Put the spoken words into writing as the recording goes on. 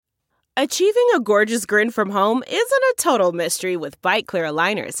Achieving a gorgeous grin from home isn't a total mystery with Bite Clear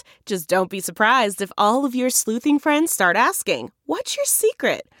aligners. Just don't be surprised if all of your sleuthing friends start asking, "What's your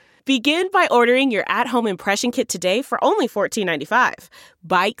secret?" Begin by ordering your at-home impression kit today for only $14.95.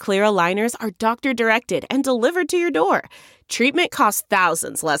 Bite Clear aligners are doctor-directed and delivered to your door. Treatment costs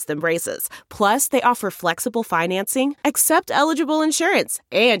thousands less than braces. Plus, they offer flexible financing, accept eligible insurance,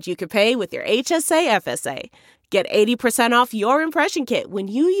 and you can pay with your HSA FSA. Get 80% off your impression kit when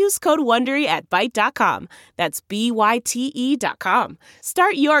you use code WONDERY at Byte.com. That's BYTE.com.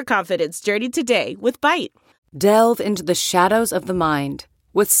 Start your confidence journey today with Byte. Delve into the shadows of the mind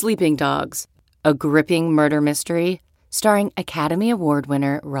with Sleeping Dogs, a gripping murder mystery starring Academy Award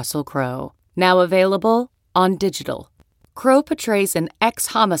winner Russell Crowe. Now available on digital. Crowe portrays an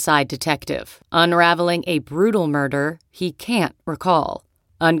ex-homicide detective unraveling a brutal murder he can't recall.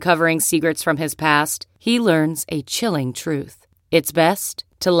 Uncovering secrets from his past, he learns a chilling truth. It's best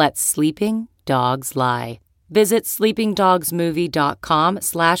to let sleeping dogs lie. Visit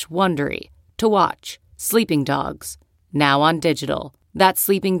sleepingdogsmovie.com/Wondery to watch Sleeping Dogs, now on digital. That's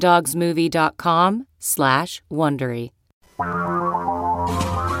sleepingdogsmovie.com/Wondery.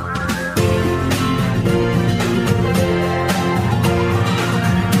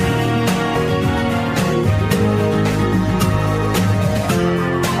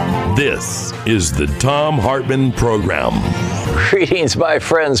 This is the Thom Hartmann Program. Greetings, my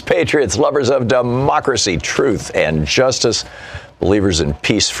friends, patriots, lovers of democracy, truth, and justice, believers in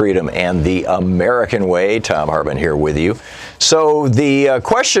peace, freedom, and the American way. Thom Hartmann here with you. So the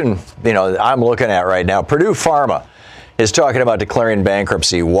question, I'm looking at right now, Purdue Pharma is talking about declaring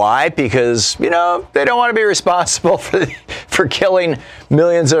bankruptcy. Why? Because, they don't want to be responsible for killing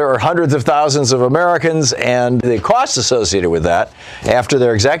millions or hundreds of thousands of Americans and the costs associated with that after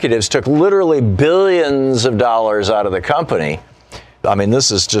their executives took literally billions of dollars out of the company. I mean, this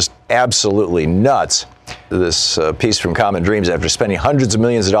is just absolutely nuts. This piece from Common Dreams, after spending hundreds of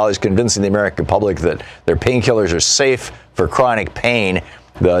millions of dollars convincing the American public that their painkillers are safe for chronic pain,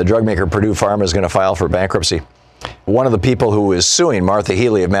 the drug maker Purdue Pharma is going to file for bankruptcy. One of the people who is suing, Martha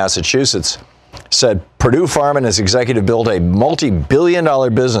Healy of Massachusetts, said Purdue Pharma and its executive built a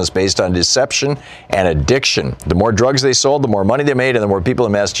multi-billion-dollar business based on deception and addiction. The more drugs they sold, the more money they made, and the more people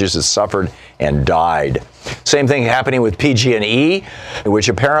in Massachusetts suffered and died. Same thing happening with PG&E, which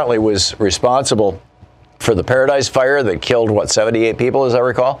apparently was responsible for the Paradise Fire that killed, 78 people, as I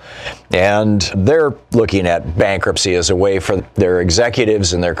recall. And they're looking at bankruptcy as a way for their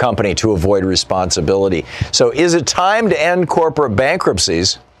executives and their company to avoid responsibility. So is it time to end corporate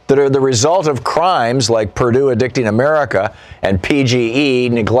bankruptcies that are the result of crimes like Purdue addicting America and PG&E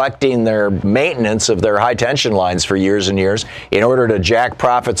neglecting their maintenance of their high-tension lines for years and years in order to jack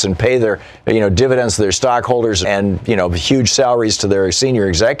profits and pay their, dividends to their stockholders and, huge salaries to their senior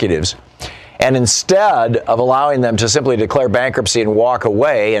executives? And instead of allowing them to simply declare bankruptcy and walk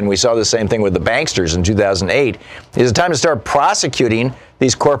away, and we saw the same thing with the banksters in 2008, is it time to start prosecuting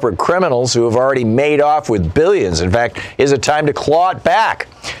these corporate criminals who have already made off with billions? In fact, is it time to claw it back?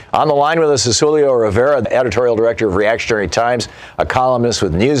 On the line with us is Julio Rivera, the editorial director of Reactionary Times, a columnist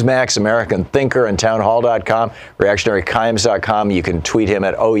with Newsmax, American Thinker, and townhall.com, reactionarytimes.com. You can tweet him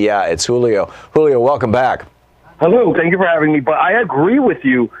at, oh yeah, it's Julio. Julio, welcome back. Hello, thank you for having me. But I agree with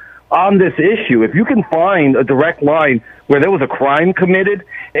you on this issue. If you can find a direct line where there was a crime committed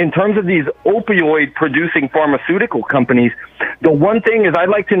in terms of these opioid producing pharmaceutical companies, the one thing is I'd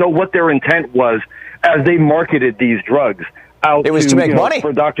like to know what their intent was as they marketed these drugs out. It was to make money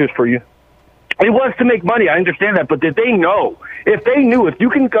for doctors, for you. It was to make money. I understand that. But did they know? If they knew, if you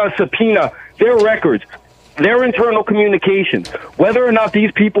can subpoena their records, their internal communications, whether or not these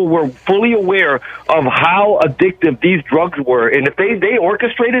people were fully aware of how addictive these drugs were, and if they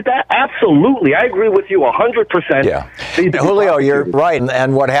orchestrated that, absolutely. I agree with you 100%. Yeah. Julio, you're right.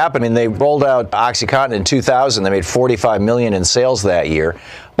 And what happened, they rolled out Oxycontin in 2000. They made $45 million in sales that year.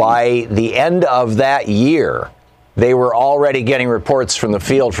 By the end of that year, they were already getting reports from the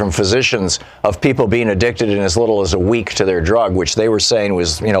field from physicians of people being addicted in as little as a week to their drug, which they were saying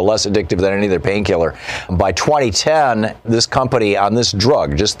was, less addictive than any other painkiller. By 2010, this company on this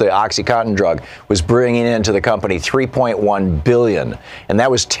drug, just the Oxycontin drug, was bringing into the company $3.1 billion. And that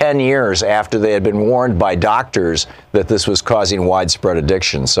was 10 years after they had been warned by doctors that this was causing widespread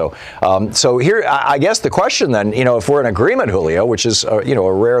addiction. So here, I guess the question then, if we're in agreement, Julio, which is, a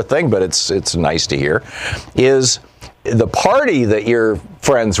rare thing, but it's nice to hear, is the party that you're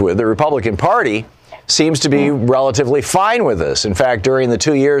friends with, the Republican Party, seems to be relatively fine with this. In fact, during the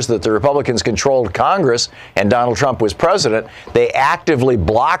 2 years that the Republicans controlled Congress and Donald Trump was president, they actively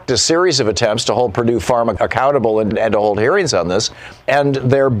blocked a series of attempts to hold Purdue Pharma accountable and to hold hearings on this. And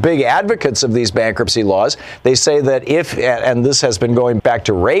they're big advocates of these bankruptcy laws. They say that if, and this has been going back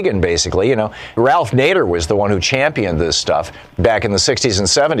to Reagan, basically, you know, Ralph Nader was the one who championed this stuff back in the 60s and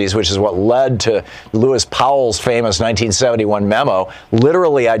 70s, which is what led to Lewis Powell's famous 1971 memo,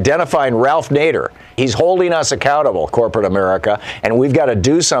 literally identifying Ralph Nader. He's holding us accountable, corporate America, and we've got to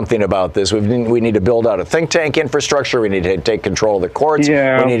do something about this. We need to build out a think tank infrastructure. We need to take control of the courts.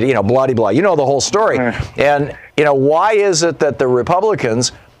 Yeah. We need to, you know, blah-de-blah. You know the whole story. And, you know, why is it that the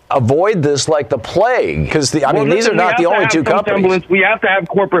Republicans avoid this like the plague? Because, these are not the only two companies. We have to have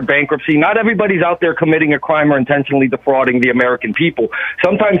corporate bankruptcy. Not everybody's out there committing a crime or intentionally defrauding the American people.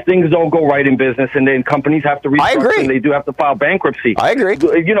 Sometimes things don't go right in business, and then companies have to restructure. I agree. And they do have to file bankruptcy. I agree.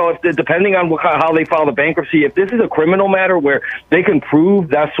 You know, depending on how they file the bankruptcy, if this is a criminal matter where they can prove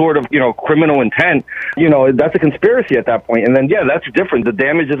that sort of, you know, criminal intent, you know, that's a conspiracy at that point. And then, yeah, that's different. The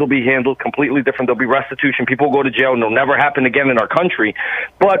damages will be handled completely different. There'll be restitution. People will go to jail, and they'll never happen again in our country.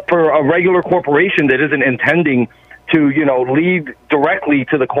 But for a regular corporation that isn't intending to, you know, lead directly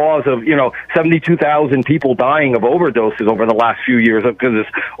to the cause of, you know, 72,000 people dying of overdoses over the last few years because of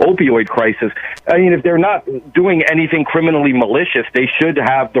this opioid crisis. I mean, if they're not doing anything criminally malicious, they should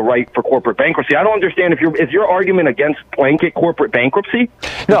have the right for corporate bankruptcy. I don't understand is your argument against blanket corporate bankruptcy?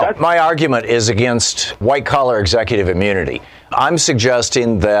 No, my argument is against white-collar executive immunity. I'm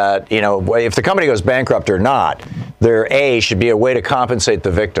suggesting that, you know, if the company goes bankrupt or not, there, should be a way to compensate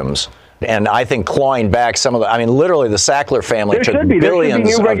the victims. And I think clawing back some of literally the Sackler family took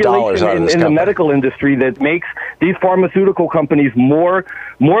billions of dollars out of this company. In the medical industry that makes these pharmaceutical companies more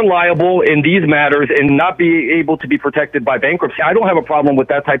liable in these matters and not be able to be protected by bankruptcy. I don't have a problem with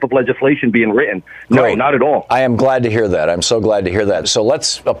that type of legislation being written. No, Great. Not at all. I am glad to hear that. I'm so glad to hear that. So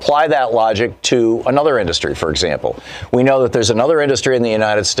let's apply that logic to another industry, for example. We know that there's another industry in the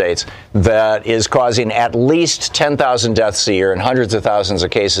United States that is causing at least 10,000 deaths a year and hundreds of thousands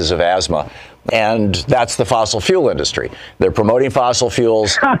of cases of asthma. And that's the fossil fuel industry. They're promoting fossil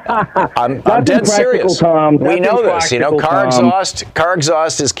fuels. I'm dead serious. Tom. We know this. You know, car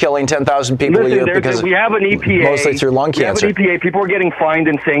exhaust is killing 10,000 people a year because we have an EPA, mostly through lung cancer. We have an EPA. People are getting fined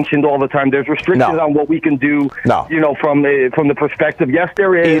and sanctioned all the time. There's restrictions on what we can do. No. You know, from the perspective. Yes,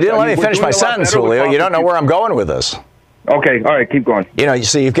 there is. You didn't let me finish my sentence, Julio. You don't know where I'm going with this. Okay, all right, keep going. You know,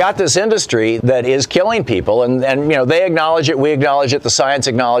 so you've got this industry that is killing people, and you know, they acknowledge it, we acknowledge it, the science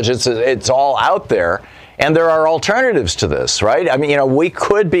acknowledges it, it's all out there, and there are alternatives to this, right? I mean, you know, we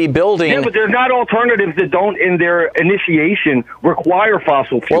could be building... Yeah, but there's not alternatives that don't, in their initiation, require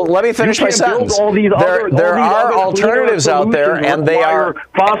fossil fuels. Well, let me finish my sentence. There are alternatives out there, and they are...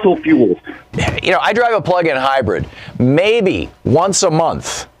 fossil fuels. You know, I drive a plug-in hybrid. Maybe once a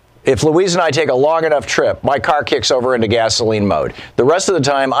month, if Louise and I take a long enough trip, my car kicks over into gasoline mode. The rest of the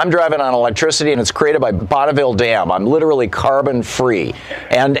time, I'm driving on electricity, and it's created by Bonneville Dam. I'm literally carbon free,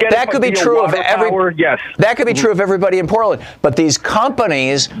 and that could be true of That could be true of everybody in Portland. But these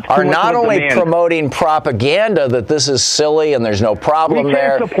companies are not only promoting propaganda that this is silly and there's no problem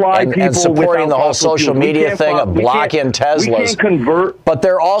there, and supporting the whole social media thing of blocking Teslas, but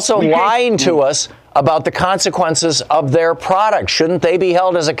they're also lying to us about the consequences of their product. Shouldn't they be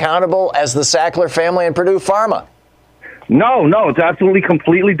held as accountable as the Sackler family and Purdue Pharma? No, it's absolutely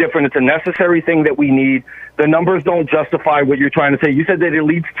completely different. It's a necessary thing that we need. The numbers don't justify what you're trying to say. You said that it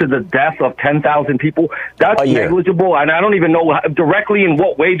leads to the death of 10,000 people. That's negligible, and I don't even know directly in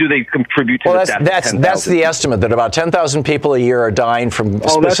what way do they contribute to the death of 10,000. That's the estimate, that about 10,000 people a year are dying from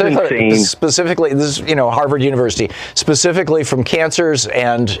specifically, this is, you know, Harvard University, specifically from cancers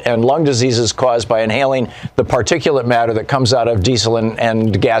and lung diseases caused by inhaling the particulate matter that comes out of diesel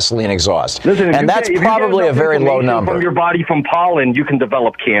and gasoline exhaust. And that's probably a very low number. From your body from pollen, you can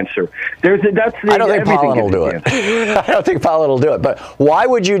develop cancer. I don't think pollen will do it. I don't think pollen will do it. But why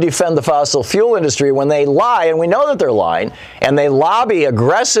would you defend the fossil fuel industry when they lie, and we know that they're lying, and they lobby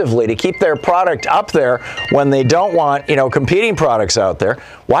aggressively to keep their product up there when they don't want, you know, competing products out there?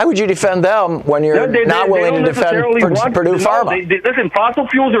 Why would you defend them when you're not willing to defend Purdue Pharma? Listen, fossil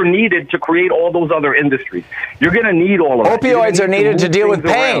fuels are needed to create all those other industries. You're going to need all of that. Opioids are needed to deal with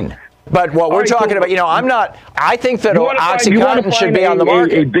pain. But what we're talking about, you know, I think that Oxycontin should be on the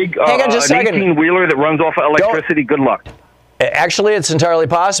market. A big 18-wheeler that runs off of electricity, good luck. Actually, it's entirely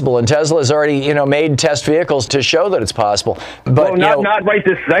possible, and Tesla has already, made test vehicles to show that it's possible. But not right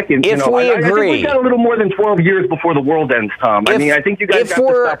this second. If we agree, I think we've got a little more than 12 years before the world ends, Tom. I think you guys have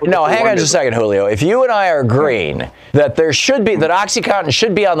to stop with No, hang on just a second, Julio. If you and I are agreeing that that Oxycontin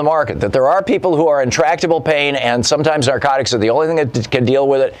should be on the market, that there are people who are in tractable pain, and sometimes narcotics are the only thing that can deal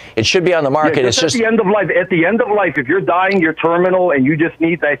with it, it should be on the market. It's just at the end of life. At the end of life, if you're dying, you're terminal, and you just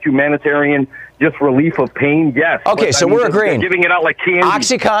need that humanitarian relief of pain. Yes. Okay, so we're agreeing. They're giving it out like candy.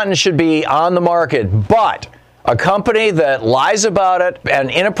 Oxycontin should be on the market, but a company that lies about it and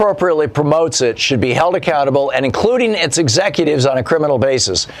inappropriately promotes it should be held accountable, and including its executives on a criminal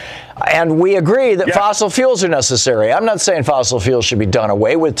basis. And we agree that fossil fuels are necessary. I'm not saying fossil fuels should be done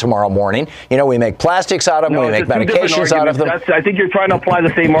away with tomorrow morning. We make plastics out of them. We make medications out of them. I think you're trying to apply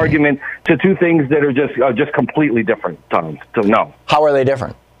the same argument to two things that are just completely different, Tom. So no. How are they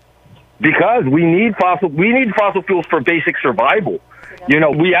different? Because we need fossil fuels for basic survival.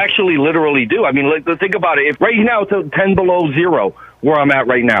 We actually literally do. I mean, think about it. If right now it's 10 below zero where I'm at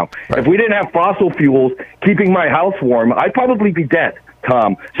right now. Right. If we didn't have fossil fuels keeping my house warm, I'd probably be dead,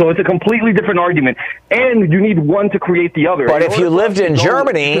 Tom. So it's a completely different argument. And you need one to create the other. But if you lived in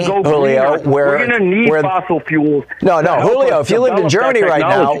Germany, Julio, we're going to need fossil fuels. No, Julio, if you lived in Germany right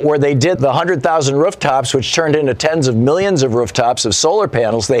now, where they did the 100,000 rooftops, which turned into tens of millions of rooftops of solar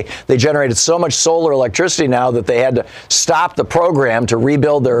panels, they generated so much solar electricity now that they had to stop the program to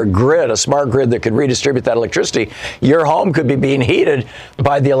rebuild their grid, a smart grid that could redistribute that electricity. Your home could be being heated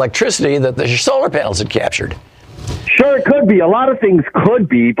by the electricity that the solar panels had captured. Sure, it could be. A lot of things could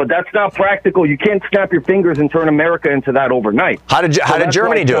be, but that's not practical. You can't snap your fingers and turn America into that overnight. How did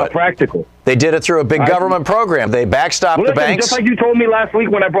Germany do it? Practical. They did it through a big government program. They backstopped the banks. Just like you told me last week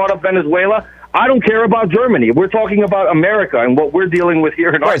when I brought up Venezuela, I don't care about Germany. We're talking about America and what we're dealing with here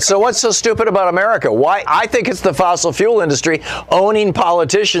in our country. So what's so stupid about America? Why? I think it's the fossil fuel industry owning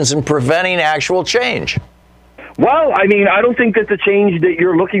politicians and preventing actual change. Well, I mean, I don't think that the change that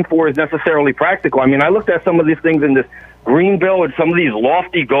you're looking for is necessarily practical. I mean, I looked at some of these things in this Green Bill and some of these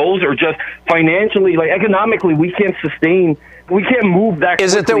lofty goals are just financially, economically, we can't sustain, we can't move that quickly.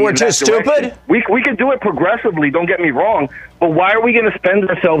 Is it that we're too stupid? We can do it progressively, don't get me wrong, but why are we going to spend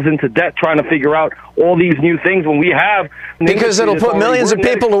ourselves into debt trying to figure out all these new things when we have... Because it'll put millions of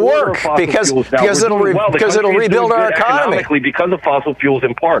people to work. Because it'll rebuild our economy. Economically, because of fossil fuels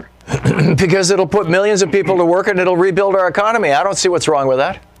in part. Because it'll put millions of people to work and it'll rebuild our economy. I don't see what's wrong with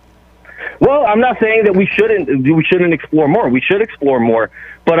that. Well, I'm not saying that we shouldn't explore more. We should explore more.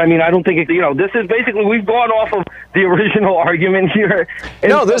 But, I mean, I don't think, this is basically, we've gone off of the original argument here.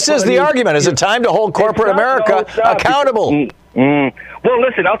 No, this is the argument. Is it time to hold corporate America accountable? Well,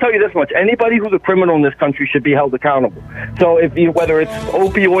 listen, I'll tell you this much. Anybody who's a criminal in this country should be held accountable. So whether it's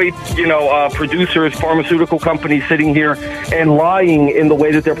opioid, producers, pharmaceutical companies sitting here and lying in the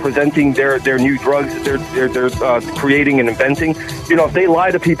way that they're presenting their new drugs that they're creating and inventing, if they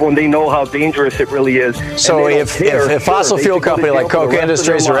lie to people and they know how dangerous it really is. So if a fossil fuel company like Koch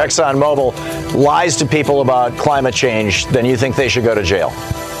Industries or ExxonMobil lies to people about climate change, then you think they should go to jail?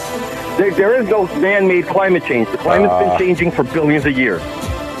 There is no man-made climate change. The climate's been changing for billions of years.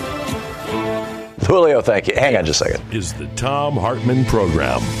 Julio, thank you. Hang on just a second. Is the Thom Hartmann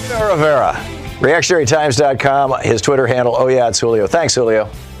Program. Julio Rivera, reactionarytimes.com, his Twitter handle. Oh, yeah, it's Julio. Thanks, Julio.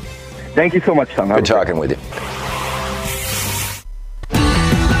 Thank you so much, Tom. Good talking with you.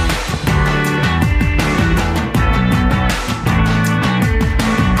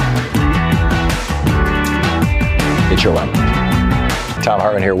 It's your one. Thom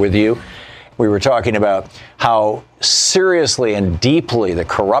Hartmann here with you. We were talking about how seriously and deeply the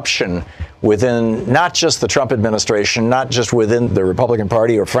corruption within not just the Trump administration, not just within the Republican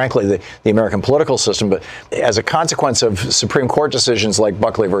Party or, frankly, the American political system, but as a consequence of Supreme Court decisions like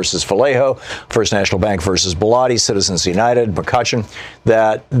Buckley versus Vallejo, First National Bank versus Bilotti, Citizens United, McCutcheon,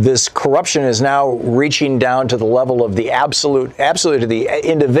 that this corruption is now reaching down to the level of the absolute to the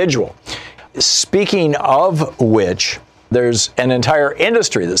individual. Speaking of which, there's an entire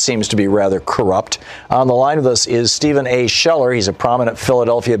industry that seems to be rather corrupt. On the line with us is Stephen A. Schiller. He's a prominent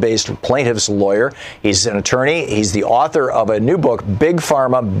Philadelphia-based plaintiff's lawyer. He's an attorney. He's the author of a new book, Big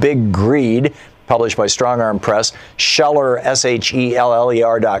Pharma, Big Greed, published by Strong Arm Press. Scheller,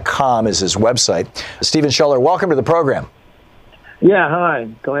 SHELLER.com is his website. Stephen Schiller, welcome to the program. Yeah, hi.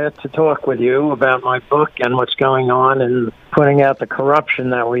 Glad to talk with you about my book and what's going on, and pointing out the corruption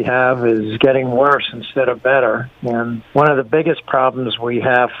that we have is getting worse instead of better. And one of the biggest problems we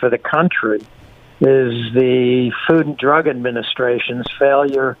have for the country is the Food and Drug Administration's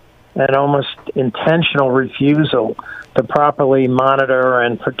failure and almost intentional refusal to properly monitor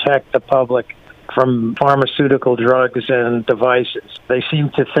and protect the public from pharmaceutical drugs and devices. They seem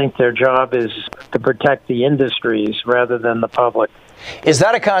to think their job is to protect the industries rather than the public. Is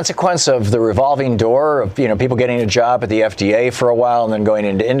that a consequence of the revolving door of, people getting a job at the FDA for a while and then going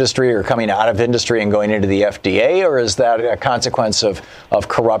into industry, or coming out of industry and going into the FDA? Or is that a consequence of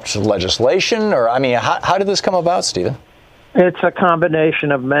corrupt legislation? Or, how did this come about, Stephen? It's a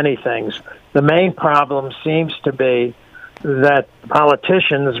combination of many things. The main problem seems to be that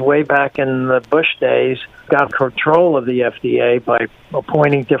politicians way back in the Bush days got control of the FDA by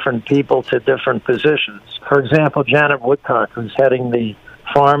appointing different people to different positions. For example, Janet Woodcock, who's heading the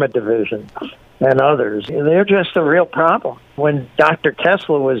pharma division, and others. They're just a real problem. When Dr.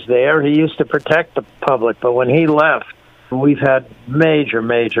 Kessler was there, he used to protect the public, but when he left, we've had major,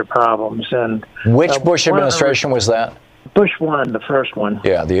 major problems. And which Bush administration was that? Bush 1, the first one.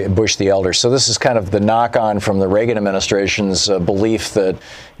 Yeah, the Bush the elder. So this is kind of the knock-on from the Reagan administration's belief that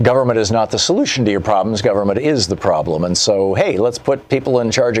government is not the solution to your problems, government is the problem. And so, hey, let's put people in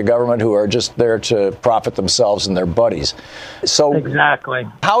charge of government who are just there to profit themselves and their buddies. So exactly.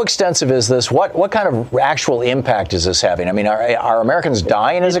 How extensive is this? What kind of actual impact is this having? Are Americans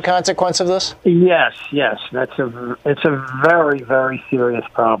dying as a consequence of this? Yes. It's a very, very serious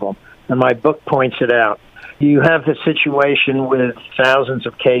problem. And my book points it out. You have the situation with thousands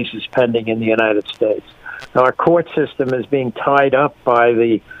of cases pending in the United States. Our court system is being tied up by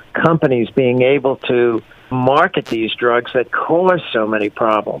the companies being able to market these drugs that cause so many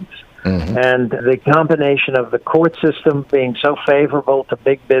problems. Mm-hmm. And the combination of the court system being so favorable to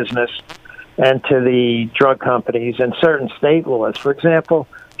big business and to the drug companies and certain state laws. For example,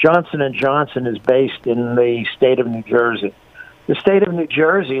 Johnson & Johnson is based in the state of New Jersey. The state of New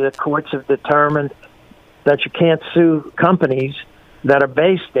Jersey, the courts have determined that you can't sue companies that are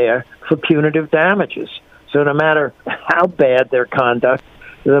based there for punitive damages. So no matter how bad their conduct,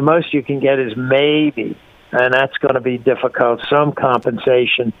 the most you can get is maybe, and that's going to be difficult, some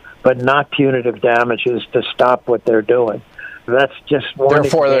compensation, but not punitive damages to stop what they're doing. That's just one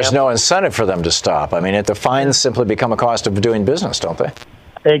Therefore, example. There's no incentive for them to stop. The fines simply become a cost of doing business, don't they?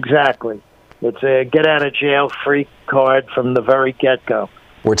 Exactly. It's a get-out-of-jail-free card from the very get-go.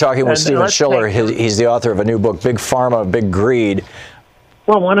 We're talking with Stephen Schiller. He's the author of a new book, Big Pharma, Big Greed.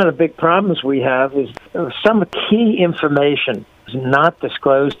 Well, one of the big problems we have is some key information is not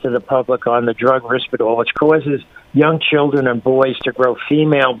disclosed to the public on the drug Risperdal, which causes young children and boys to grow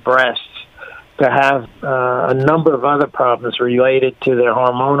female breasts, to have a number of other problems related to their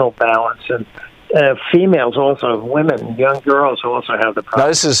hormonal balance. And females also, women, young girls also have the problem.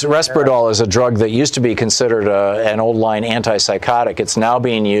 Now, Risperdal is a drug that used to be considered an old-line antipsychotic. It's now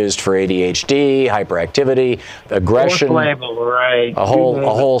being used for ADHD, hyperactivity, aggression, right. a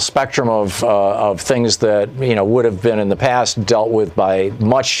whole spectrum of things that would have been in the past dealt with by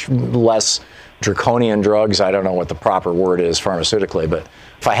much less draconian drugs. I don't know what the proper word is pharmaceutically, but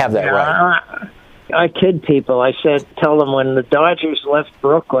if I have that right. I kid people. I tell them when the Dodgers left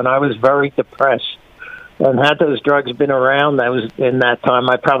Brooklyn, I was very depressed. And had those drugs been around, in that time,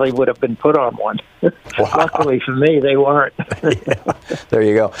 I probably would have been put on one. Wow. Luckily for me, they weren't. Yeah, there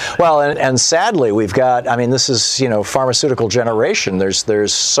you go. Well, and sadly, we've got, this is, pharmaceutical generation.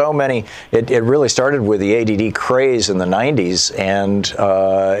 There's so many. It really started with the ADD craze in the 90s, and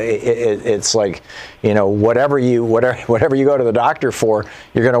it's like, whatever you go to the doctor for,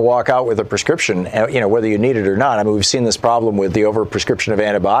 you're going to walk out with a prescription, whether you need it or not. We've seen this problem with the overprescription of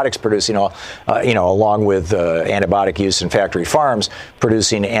antibiotics producing, along with antibiotic use in factory farms,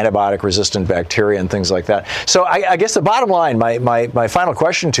 producing antibiotic-resistant bacteria and things like that. So I guess the bottom line, my final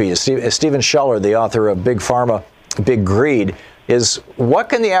question to you, Stephen Schiller, the author of Big Pharma, Big Greed, is what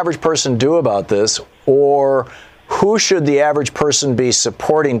can the average person do about this, or who should the average person be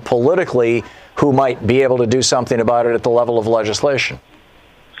supporting politically who might be able to do something about it at the level of legislation?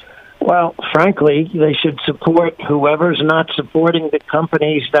 Well, frankly, they should support whoever's not supporting the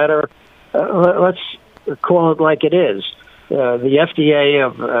companies that are, let's call it like it is. The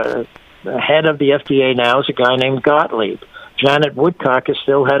FDA, the head of the FDA now is a guy named Gottlieb. Janet Woodcock is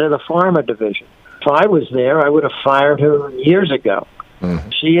still head of the pharma division. If I was there, I would have fired her years ago. Mm-hmm.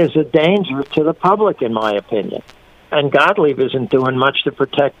 She is a danger to the public, in my opinion. And Gottlieb isn't doing much to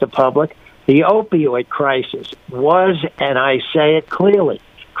protect the public. The opioid crisis was, and I say it clearly,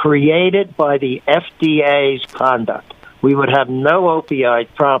 created by the FDA's conduct. We would have no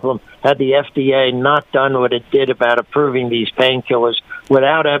opioid problem had the FDA not done what it did about approving these painkillers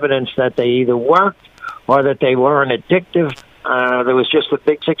without evidence that they either worked or that they weren't addictive. There was just a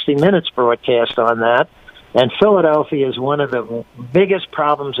big 60 Minutes broadcast on that. And Philadelphia is one of the biggest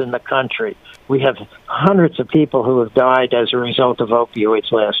problems in the country. We have hundreds of people who have died as a result of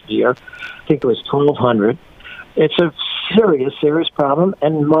opioids last year. I think it was 1,200. It's a serious problem.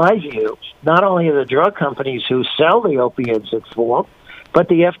 And in my view, not only are the drug companies who sell the opioids at fault, but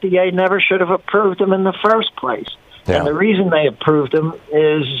the FDA never should have approved them in the first place. Yeah. And the reason they approved them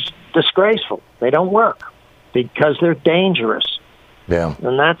is disgraceful. They don't work because they're dangerous. Yeah.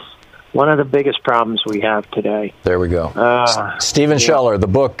 And that's one of the biggest problems we have today. There we go. Stephen Schiller, the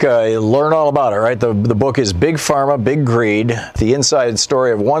book, learn all about it, right? The book is Big Pharma, Big Greed, the inside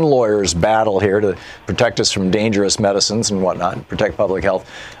story of one lawyer's battle here to protect us from dangerous medicines and whatnot, protect public health.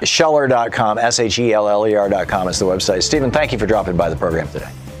 Schiller.com, SHELLER.com is the website. Stephen, thank you for dropping by the program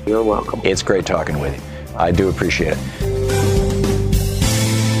today. You're welcome. It's great talking with you. I do appreciate it.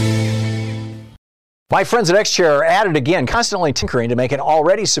 My friends at X-Chair are at it again, constantly tinkering to make an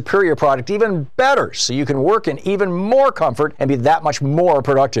already superior product even better so you can work in even more comfort and be that much more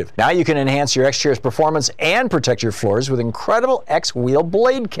productive. Now you can enhance your X-Chair's performance and protect your floors with incredible X-Wheel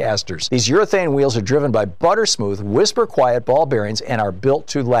blade casters. These urethane wheels are driven by butter-smooth, whisper-quiet ball bearings and are built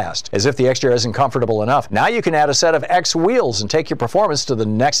to last. As if the X-Chair isn't comfortable enough, now you can add a set of X-Wheels and take your performance to the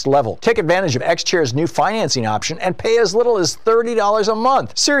next level. Take advantage of X-Chair's new financing option and pay as little as $30 a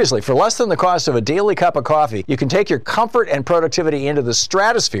month. Seriously, for less than the cost of a daily cup of coffee, you can take your comfort and productivity into the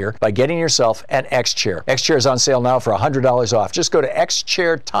stratosphere by getting yourself an X-Chair. X-Chair is on sale now for $100 off. Just go to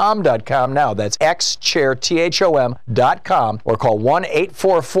xchairtom.com now. That's xchairtom.com or call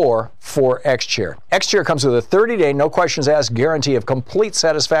 1-844-4XChair. X-Chair comes with a 30-day, no questions asked guarantee of complete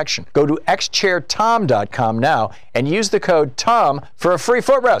satisfaction. Go to xchairtom.com now and use the code TOM for a free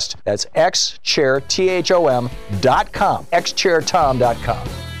footrest. That's xchairtom.com. xchairtom.com.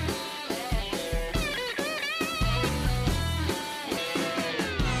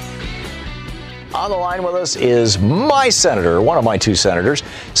 On the line with us is my senator, one of my two senators,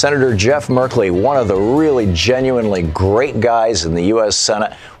 Senator Jeff Merkley, one of the really genuinely great guys in the U.S.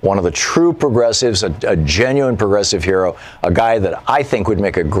 Senate, one of the true progressives, a genuine progressive hero, a guy that I think would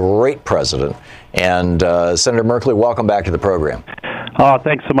make a great president. And Senator Merkley, welcome back to the program. Oh,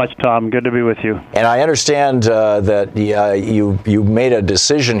 thanks so much, Tom. Good to be with you. And I understand that you made a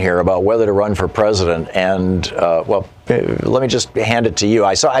decision here about whether to run for president. And, well, let me just hand it to you.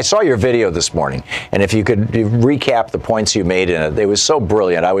 I saw your video this morning, and if you could recap the points you made in it, it was so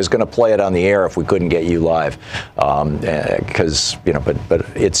brilliant. I was going to play it on the air if we couldn't get you live, because but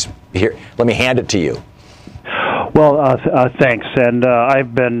it's here. Let me hand it to you. Well, thanks. And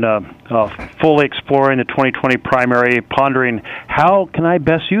I've been fully exploring the 2020 primary, pondering how can I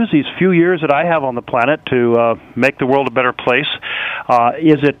best use these few years that I have on the planet to make the world a better place.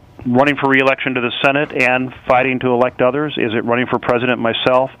 Is it running for re-election to the Senate and fighting to elect others? Is it running for president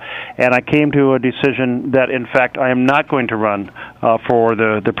myself? And I came to a decision that, in fact, I am not going to run for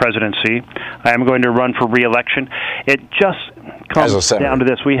the presidency. I am going to run for re-election. It just comes down to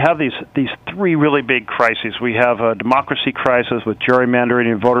this. We have these three really big crises. We have a democracy crisis with gerrymandering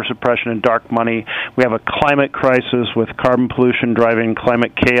and voter suppression and dark money. We have a climate crisis with carbon pollution driving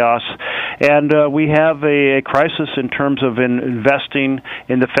climate chaos. And we have a crisis in terms of investing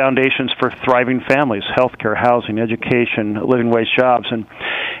in the foundations for thriving families, healthcare, housing, education, living wage jobs. And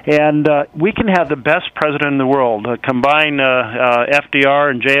we can have the best president in the world, combine FDR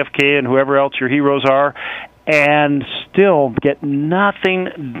and JFK and whoever else your heroes are, and still get nothing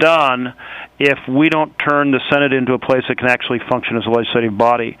done if we don't turn the Senate into a place that can actually function as a legislative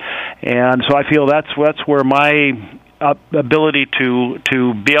body. And so I feel that's where my ability to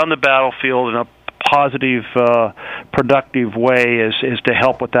be on the battlefield in a positive, productive way is to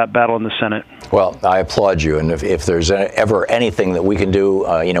help with that battle in the Senate. Well, I applaud you, and if there's ever anything that we can do,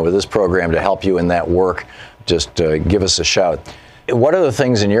 with this program to help you in that work, just give us a shout. What are the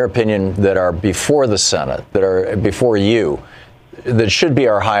things, in your opinion, that are before the Senate, that are before you, that should be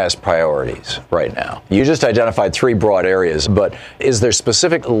our highest priorities right now? You just identified three broad areas, but is there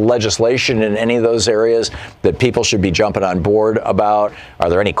specific legislation in any of those areas that people should be jumping on board about? Are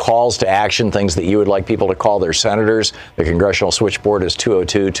there any calls to action, things that you would like people to call their senators? The congressional switchboard is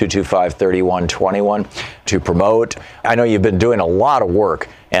 202-225-3121 to promote. I know you've been doing a lot of work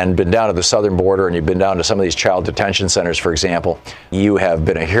and been down to the southern border, and you've been down to some of these child detention centers, for example. You have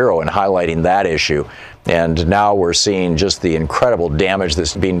been a hero in highlighting that issue. And now we're seeing just the incredible damage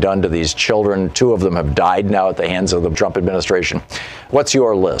that's being done to these children. 2 of them have died now at the hands of the Trump administration. What's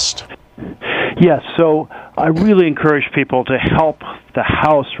your list? Yes, so I really encourage people to help the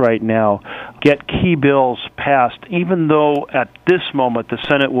House right now get key bills passed, even though at this moment the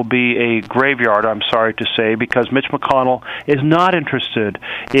Senate will be a graveyard, I'm sorry to say, because Mitch McConnell is not interested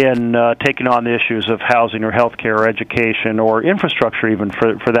in taking on the issues of housing or health care or education or infrastructure even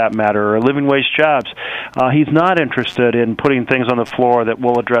for that matter, or living wage jobs. He's not interested in putting things on the floor that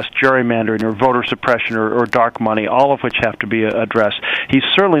will address gerrymandering or voter suppression or dark money, all of which have to be addressed. He's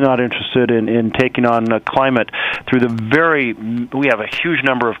certainly not interested in taking on climate through we have a huge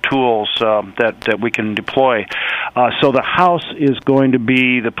number of tools that we can deploy. So the House is going to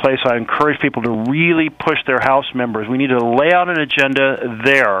be the place I encourage people to really push their House members. We need to lay out an agenda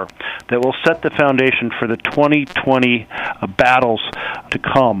there that will set the foundation for the 2020 battles to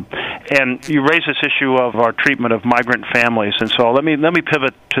come. And you raise this issue of our treatment of migrant families, and so let me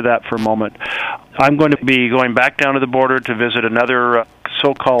pivot to that for a moment. I'm going to be going back down to the border to visit another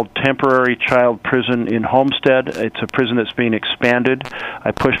so-called temporary child prison in Homestead. It's a prison that's being expanded.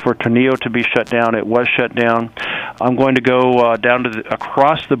 I pushed for Tornillo to be shut down. It was shut down. I'm going to go down to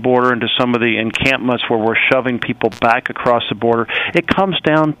across the border into some of the encampments where we're shoving people back across the border. It comes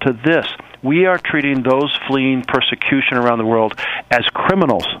down to this. We are treating those fleeing persecution around the world as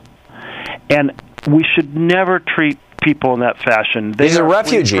criminals. And we should never treat people in that fashion. These are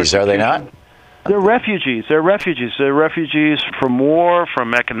refugees, are they not? They're refugees. They're refugees. They're refugees from war,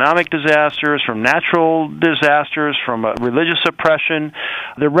 from economic disasters, from natural disasters, from religious oppression.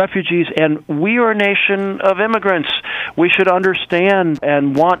 They're refugees, and we are a nation of immigrants. We should understand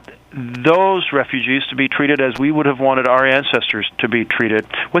and want those refugees to be treated as we would have wanted our ancestors to be treated,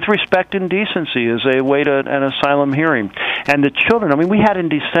 with respect and decency as a way to an asylum hearing. And the children, we had in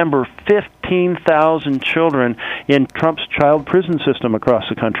December 15,000 children in Trump's child prison system across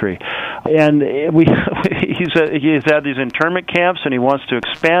the country. And he's had these internment camps, and he wants to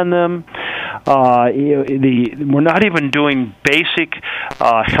expand them. We're not even doing basic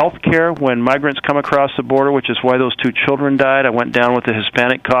health care when migrants come across the border, which is why those 2 children died. I went down with the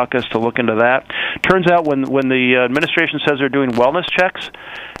Hispanic caucus to look into that. Turns out when the administration says they're doing wellness checks,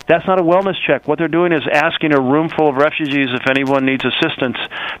 that's not a wellness check. What they're doing is asking a room full of refugees if anyone needs assistance.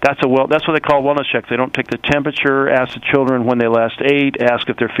 That's what they call wellness checks. They don't take the temperature, ask the children when they last ate, ask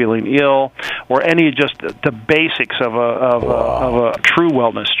if they're feeling ill, or any just the basics of a true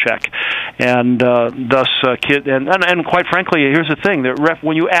wellness check. And thus, and quite frankly, here's the thing: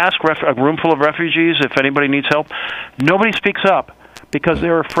 when you ask a room full of refugees if anybody needs help, nobody speaks up, because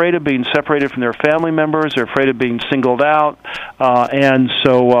they're afraid of being separated from their family members. They're afraid of being singled out, and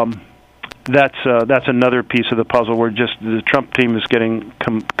so that's another piece of the puzzle where just the Trump team is getting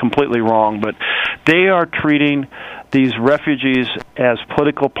completely wrong. But they are treating these refugees as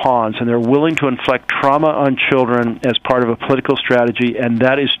political pawns, and they're willing to inflict trauma on children as part of a political strategy, and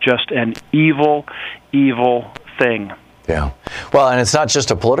that is just an evil, evil thing. Yeah. Well, and it's not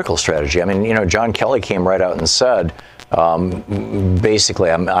just a political strategy. John Kelly came right out and said, basically,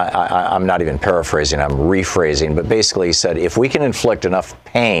 I'm not even paraphrasing, I'm rephrasing, but basically he said, if we can inflict enough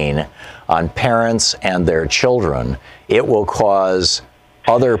pain on parents and their children, it will cause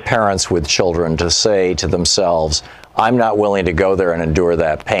other parents with children to say to themselves, I'm not willing to go there and endure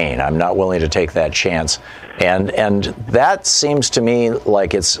that pain. I'm not willing to take that chance. And that seems to me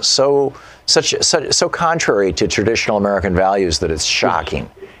like it's so contrary to traditional American values that it's shocking.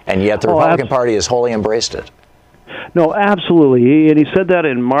 And yet the Republican Party has wholly embraced it. No, absolutely. And he said that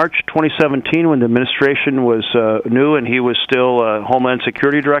in March 2017 when the administration was new and he was still Homeland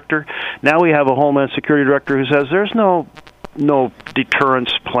Security Director. Now we have a Homeland Security Director who says there's no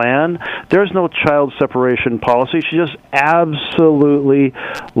deterrence plan. There's no child separation policy. She just absolutely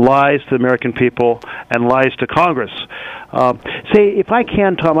lies to the American people and lies to Congress. If I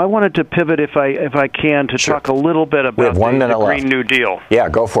can, Tom, I wanted to pivot, if I can, to talk a little bit about the Green New Deal. Yeah,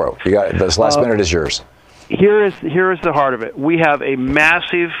 go for it. You got it. This last minute is yours. Here is the heart of it. We have a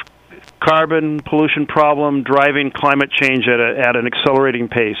massive carbon pollution problem driving climate change at an accelerating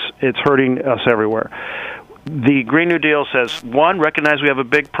pace. It's hurting us everywhere. The Green New Deal says, 1, recognize we have a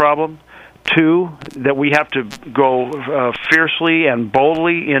big problem. 2, that we have to go fiercely and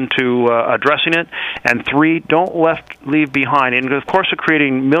boldly into addressing it. And 3, don't leave behind. And of course, we're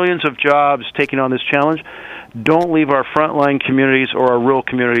creating millions of jobs taking on this challenge. Don't leave our frontline communities or our rural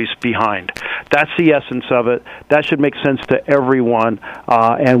communities behind. That's the essence of it. That should make sense to everyone,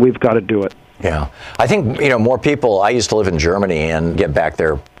 and we've got to do it. Yeah. I think, more people, I used to live in Germany and get back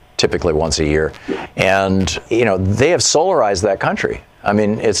there typically once a year, and, they have solarized that country.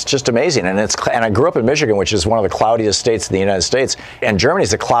 It's just amazing. And I grew up in Michigan, which is one of the cloudiest states in the United States. And Germany is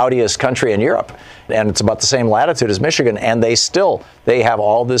the cloudiest country in Europe. And it's about the same latitude as Michigan. And they have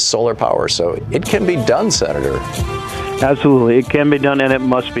all this solar power. So it can be done, Senator. Absolutely. It can be done, and it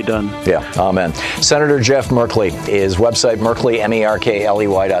must be done. Yeah, amen. Senator Jeff Merkley, his website, Merkley,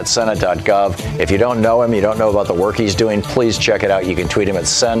 merkley.senate.gov. If you don't know him, you don't know about the work he's doing, please check it out. You can tweet him at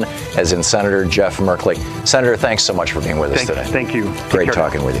Sen, as in Senator Jeff Merkley. Senator, thanks so much for being with us today. Thank you. Great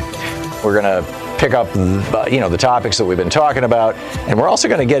talking with you. We're going to pick up, the topics that we've been talking about, and we're also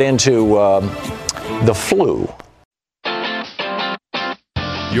going to get into the flu.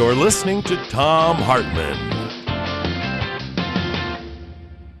 You're listening to Thom Hartmann.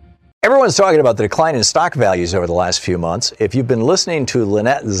 Everyone's talking about the decline in stock values over the last few months. If you've been listening to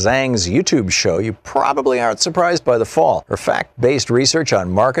Lynette Zhang's YouTube show, you probably aren't surprised by the fall. Her fact-based research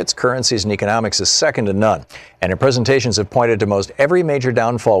on markets, currencies, and economics is second to none, and her presentations have pointed to most every major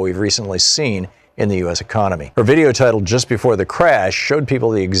downfall we've recently seen in the U.S. economy. Her video titled Just Before the Crash showed people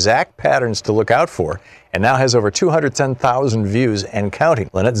the exact patterns to look out for, and now has over 210,000 views and counting.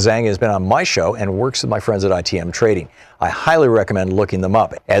 Lynette Zhang has been on my show and works with my friends at ITM Trading. I highly recommend looking them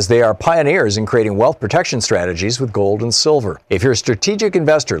up, as they are pioneers in creating wealth protection strategies with gold and silver. If you're a strategic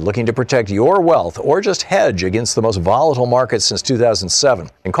investor looking to protect your wealth or just hedge against the most volatile market since 2007,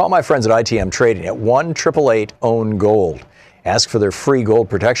 then call my friends at ITM Trading at 1-888-OWN-GOLD. Ask for their free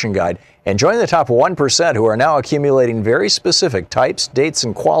gold protection guide and join the top 1% who are now accumulating very specific types, dates,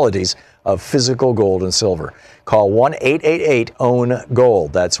 and qualities of physical gold and silver. Call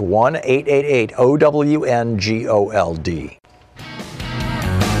 1-888-OWN-GOLD. That's 1-888-OWN-GOLD.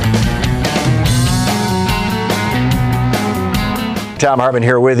 Thom Hartmann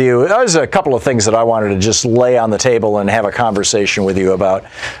here with you. There's a couple of things that I wanted to just lay on the table and have a conversation with you about.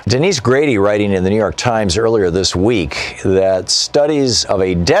 Denise Grady writing in the New York Times earlier this week that studies of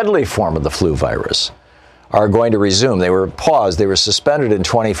a deadly form of the flu virus are going to resume. They were paused. They were suspended in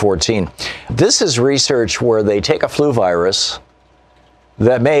 2014. This is research where they take a flu virus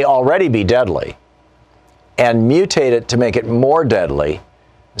that may already be deadly and mutate it to make it more deadly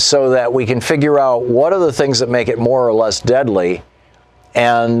so that we can figure out what are the things that make it more or less deadly,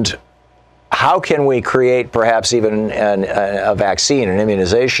 and how can we create perhaps even a vaccine, an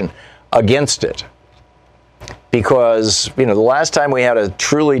immunization against it? Because, the last time we had a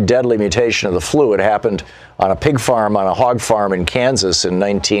truly deadly mutation of the flu, it happened on a pig farm, on a hog farm in Kansas in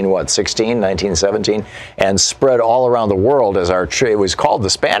 1917, and spread all around the world as it was called the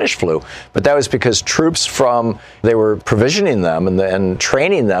Spanish flu. But that was because troops they were provisioning them and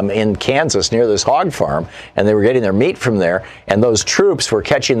training them in Kansas near this hog farm, and they were getting their meat from there. And those troops were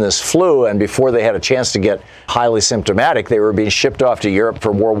catching this flu, and before they had a chance to get highly symptomatic, they were being shipped off to Europe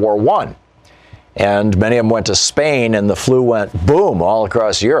for World War I. And many of them went to Spain, and the flu went boom all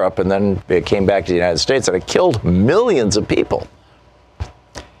across Europe, and then it came back to the United States, and it killed millions of people.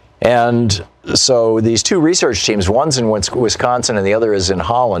 And so these two research teams, one's in Wisconsin and the other is in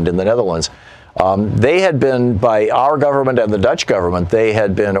Holland in the Netherlands, they had been, by our government and the Dutch government, they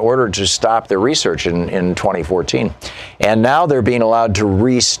had been ordered to stop their research in 2014. And now they're being allowed to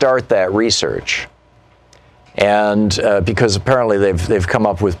restart that research. And because apparently they've come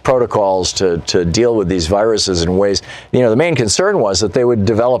up with protocols to deal with these viruses in ways, the main concern was that they would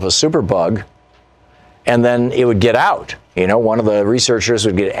develop a superbug and then it would get out. One of the researchers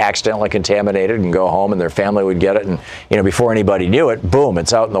would get accidentally contaminated and go home, and their family would get it, and before anybody knew it, boom,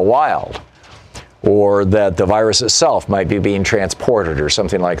 it's out in the wild. Or that the virus itself might be being transported or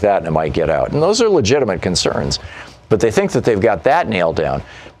something like that, and it might get out. And those are legitimate concerns. But they think that they've got that nailed down.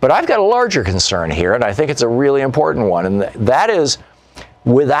 But I've got a larger concern here, and I think it's a really important one, and that is,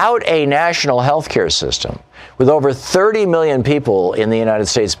 without a national health care system, with over 30 million people in the United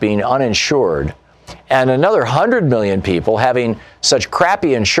States being uninsured, and another 100 million people having such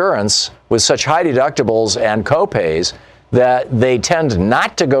crappy insurance with such high deductibles and copays that they tend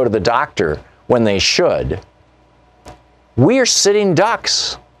not to go to the doctor when they should, we are sitting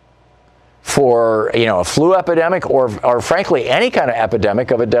ducks for a flu epidemic or frankly any kind of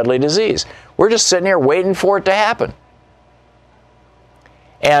epidemic of a deadly disease. We're just sitting here waiting for it to happen.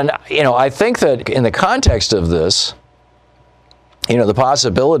 And I think that in the context of this, the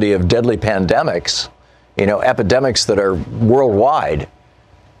possibility of deadly pandemics, epidemics that are worldwide,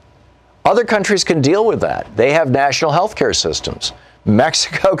 other countries can deal with that. They have national health care systems.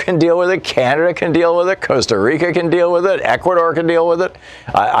 Mexico can deal with it, Canada can deal with it, Costa Rica can deal with it, Ecuador can deal with it,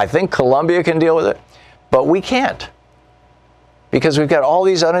 I think Colombia can deal with it, but we can't, because we've got all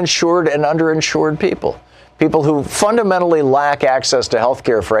these uninsured and underinsured people who fundamentally lack access to health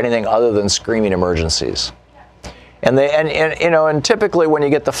care for anything other than screaming emergencies. And typically when you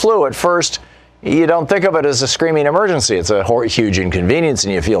get the flu at first, you don't think of it as a screaming emergency. It's a huge inconvenience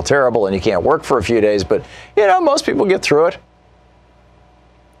and you feel terrible and you can't work for a few days, but most people get through it.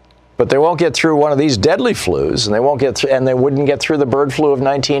 but they won't get through one of these deadly flus, and they won't get and they wouldn't get through the bird flu of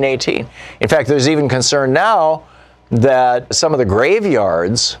 1918. In fact, there's even concern now that some of the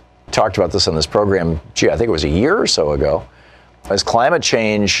graveyards, talked about this on this program, I think it was a year or so ago, as climate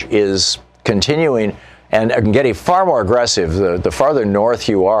change is continuing and getting far more aggressive, the farther north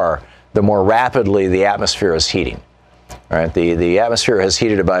you are, the more rapidly the atmosphere is heating. Right? The atmosphere has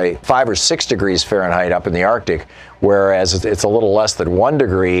heated by 5 or 6 degrees Fahrenheit up in the Arctic, whereas it's a little less than 1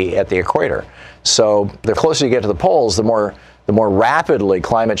 degree at the equator. So the closer you get to the poles, the more rapidly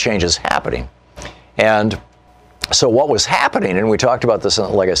climate change is happening. And so what was happening, and we talked about this,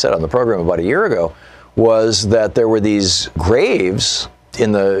 like I said, on the program about a year ago, was that there were these graves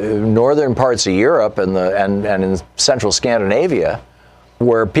in the northern parts of Europe and in central Scandinavia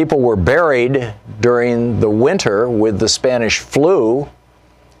where people were buried during the winter with the Spanish flu,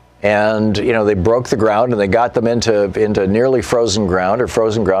 and they broke the ground and they got them into nearly frozen ground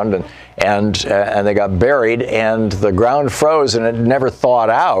and they got buried, and the ground froze and it never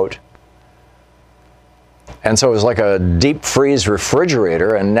thawed out. And so it was like a deep freeze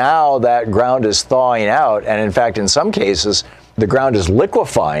refrigerator, and now that ground is thawing out, and in fact, in some cases, the ground is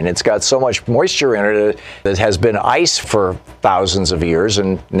liquefying. It's got so much moisture in it that has been ice for thousands of years,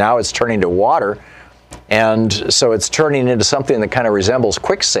 and now it's turning to water. And so it's turning into something that kind of resembles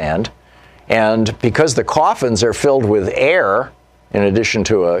quicksand. And because the coffins are filled with air, in addition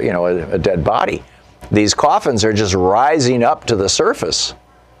to a dead body, these coffins are just rising up to the surface.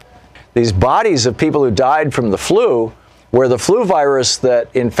 These bodies of people who died from the flu, where the flu virus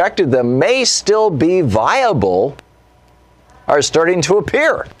that infected them may still be viable, are starting to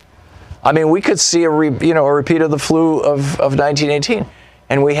appear. I mean, we could see a repeat of the flu of 1918,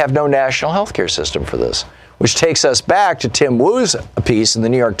 and we have no national health care system for this, which takes us back to Tim Wu's piece in the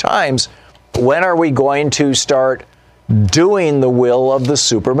New York Times. When are we going to start doing the will of the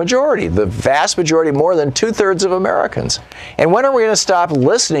supermajority, the vast majority, more than 2/3 of Americans? And when are we going to stop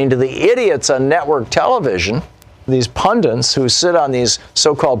listening to the idiots on network television, these pundits who sit on these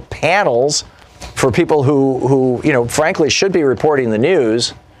so-called panels for people who frankly should be reporting the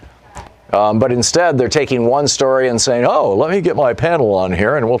news, but instead they're taking one story and saying, oh, let me get my panel on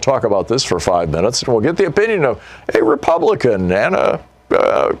here and we'll talk about this for 5 minutes, and we'll get the opinion of a Republican and a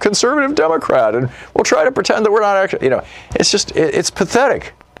conservative Democrat, and we'll try to pretend that we're not actually, it's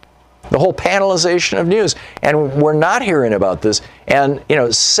pathetic. The whole panelization of news. And we're not hearing about this. And,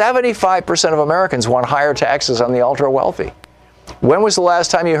 75% of Americans want higher taxes on the ultra wealthy. When was the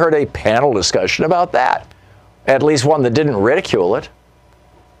last time you heard a panel discussion about that? At least one that didn't ridicule it,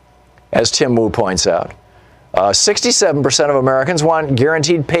 as Tim Wu points out. 67% of Americans want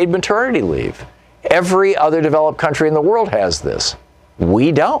guaranteed paid maternity leave. Every other developed country in the world has this.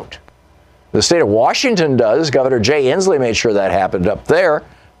 We don't. The state of Washington does. Governor Jay Inslee made sure that happened up there,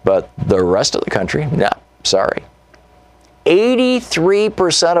 but the rest of the country, no, sorry.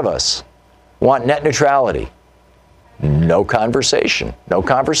 83% of us want net neutrality. No conversation. No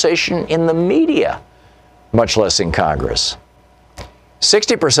conversation in the media, much less in Congress.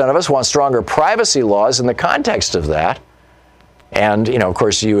 60% of us want stronger privacy laws in the context of that. And, of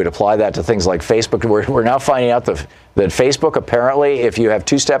course, you would apply that to things like Facebook. We're now finding out that Facebook, apparently, if you have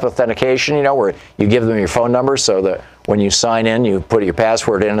two-step authentication, where you give them your phone number so that when you sign in, you put your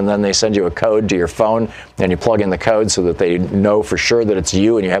password in, and then they send you a code to your phone, and you plug in the code so that they know for sure that it's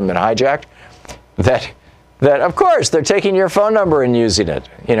you and you haven't been hijacked, that of course, they're taking your phone number and using it.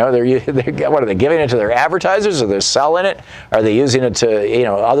 What are they giving it to their advertisers, or they're selling it? Are they using it to,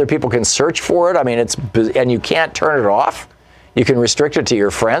 other people can search for it? I mean, and you can't turn it off. You can restrict it to your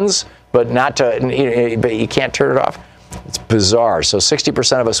friends, but but you can't turn it off. It's bizarre. So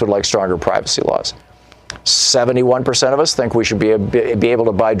 60% of us would like stronger privacy laws. 71% of us think we should be able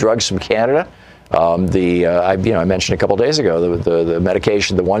to buy drugs from Canada. I mentioned a couple days ago the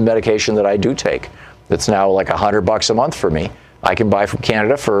medication, the one medication that I do take, that's now like $100 a month for me, I can buy from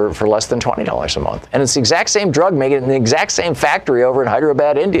Canada for less than $20 a month, and it's the exact same drug made in the exact same factory over in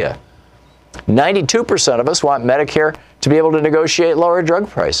Hyderabad, India. 92% of us want Medicare to be able to negotiate lower drug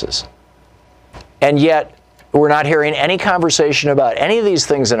prices. And yet, we're not hearing any conversation about any of these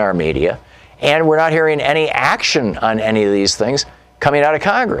things in our media, and we're not hearing any action on any of these things coming out of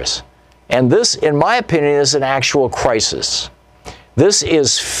Congress. And this, in my opinion, is an actual crisis. This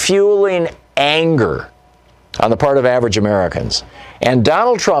is fueling anger on the part of average Americans. And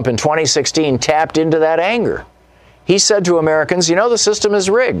Donald Trump in 2016 tapped into that anger. He said to Americans, the system is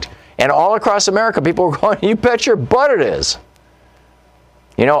rigged. And all across America, people were going, you bet your butt it is.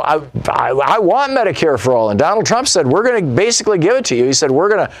 I want Medicare for all. And Donald Trump said, we're going to basically give it to you. He said, we're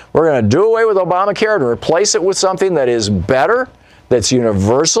going to do away with Obamacare and replace it with something that is better, that's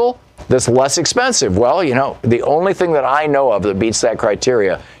universal, that's less expensive? Well, the only thing that I know of that beats that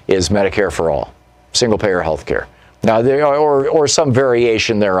criteria is Medicare for all, single-payer health care. Now, or some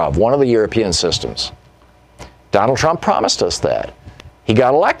variation thereof, one of the European systems. Donald Trump promised us that. He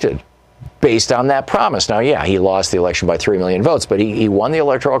got elected based on that promise. Now, yeah, he lost the election by 3 million votes, but he won the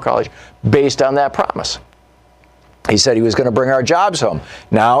Electoral College based on that promise. He said he was going to bring our jobs home.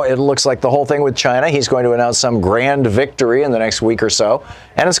 Now it looks like the whole thing with China, he's going to announce some grand victory in the next week or so,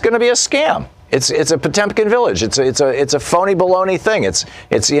 and it's going to be a scam. It's a Potemkin village. It's a phony baloney thing. It's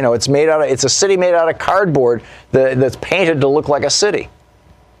a city made out of cardboard that's painted to look like a city,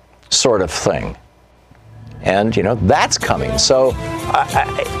 sort of thing. And that's coming. So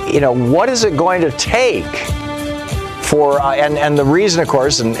what is it going to take for and the reason, of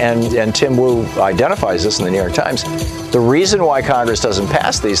course, and Tim Wu identifies this in the New York Times, the reason why Congress doesn't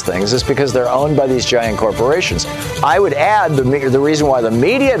pass these things is because they're owned by these giant corporations. I would add the reason why the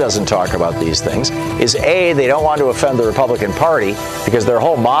media doesn't talk about these things is A, they don't want to offend the Republican Party because their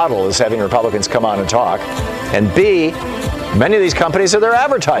whole model is having Republicans come on and talk, and B, many of these companies are their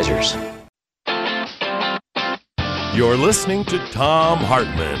advertisers. You're listening to Thom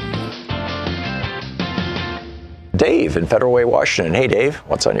Hartmann. Dave in Federal Way, Washington. Hey, Dave,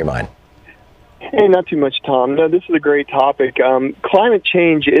 what's on your mind? Hey, not too much, Tom. No, this is a great topic. Climate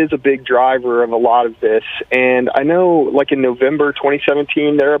change is a big driver of a lot of this. And I know, like in November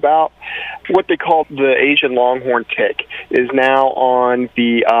 2017, thereabout, what they call the Asian longhorn tick is now on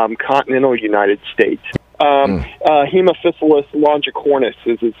the continental United States. Haemophilus longicornis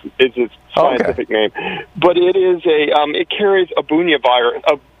is its scientific name, but it is it carries a Bunia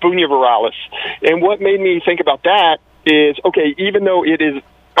viralis. And what made me think about that is, okay, even though it is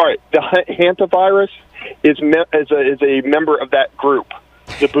the hantavirus is a member of that group.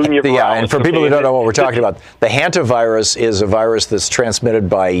 The Bunia viralis. Yeah, and for people who don't know what we're talking about, the hantavirus is a virus that's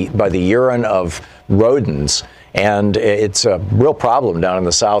transmitted by the urine of rodents. And it's a real problem down in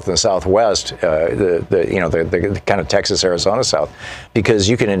the South and the Southwest, the kind of Texas, Arizona South, because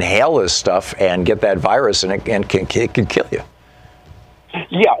you can inhale this stuff and get that virus, and it can kill you.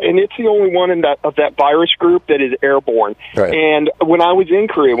 Yeah, and it's the only one of that virus group that is airborne. Right. And when I was in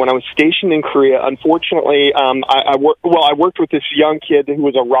Korea, when I was stationed in Korea, unfortunately, I worked with this young kid who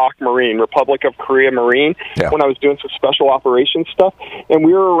was a ROK Marine, Republic of Korea Marine, when I was doing some special operations stuff, and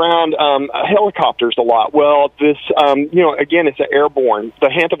we were around helicopters a lot. Well, this, again, it's airborne. The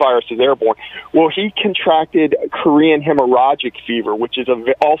hantavirus is airborne. Well, he contracted Korean hemorrhagic fever, which is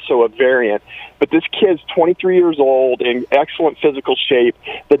also a variant. But this kid's 23 years old, in excellent physical shape.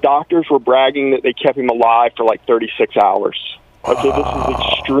 The doctors were bragging that they kept him alive for like 36 hours. Okay, this is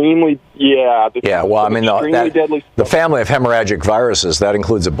extremely, deadly. The family of hemorrhagic viruses, that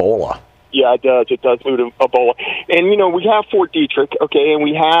includes Ebola. Yeah, it does. It does include Ebola. And, we have Fort Detrick, okay, and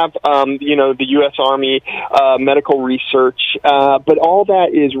we have, the U.S. Army medical research, but all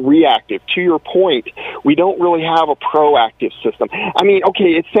that is reactive. To your point, we don't really have a proactive system. I mean,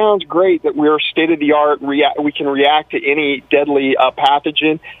 okay, it sounds great that we're state-of-the-art, we can react to any deadly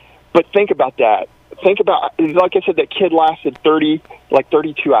pathogen, but think about that. Think about, like I said, that kid lasted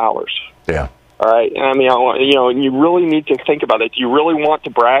 32 hours. Yeah. All right. I mean, and you really need to think about it. Do you really want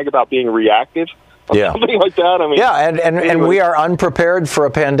to brag about being reactive? Something like that. I mean, and we are unprepared for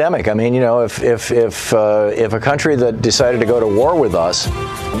a pandemic. I mean, if a country that decided to go to war with us,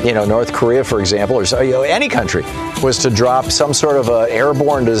 North Korea, for example, or any country, was to drop some sort of a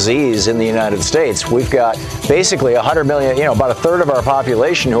airborne disease in the United States, we've got basically 100 million, about a third of our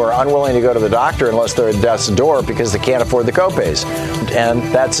population who are unwilling to go to the doctor unless they're at death's door because they can't afford the copays. And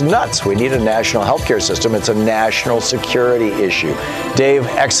that's nuts. We need a national healthcare system. It's a national security issue. Dave,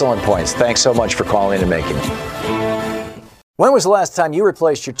 excellent points. Thanks so much for calling and making it. When was the last time you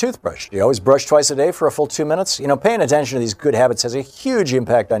replaced your toothbrush? Do you always brush twice a day for a full 2 minutes? Paying attention to these good habits has a huge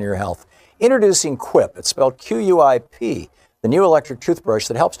impact on your health. Introducing Quip, it's spelled Q-U-I-P, the new electric toothbrush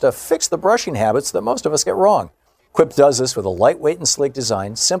that helps to fix the brushing habits that most of us get wrong. Quip does this with a lightweight and sleek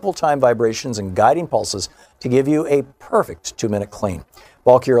design, simple time vibrations, and guiding pulses to give you a perfect 2-minute clean.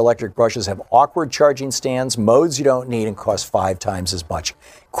 Bulkier electric brushes have awkward charging stands, modes you don't need, and cost 5 times as much.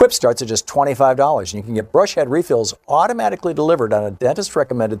 Quip starts at just $25, and you can get brush head refills automatically delivered on a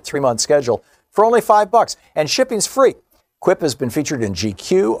dentist-recommended 3-month schedule for only $5, and shipping's free. Quip has been featured in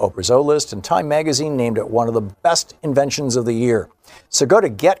GQ, Oprah's O-List, and Time Magazine named it one of the best inventions of the year. So go to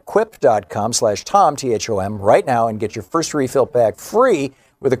getquip.com/Tom, T-H-O-M, right now and get your first refill pack free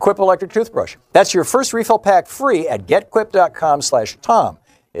with a Quip electric toothbrush. That's your first refill pack free at getquip.com/Tom.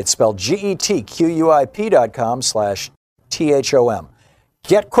 It's spelled getquip.com/THOM.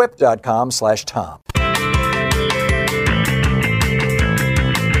 Getquip.com/Tom.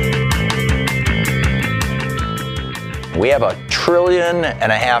 We have $1.5 trillion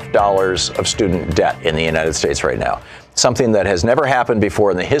of student debt in the United States right now. Something that has never happened before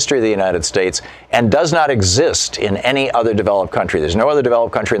in the history of the United States and does not exist in any other developed country. There's no other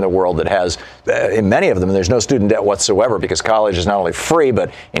developed country in the world that has, in many of them, there's no student debt whatsoever because college is not only free,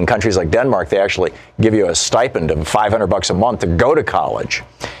 but in countries like Denmark, they actually give you a stipend of $500 a month to go to college.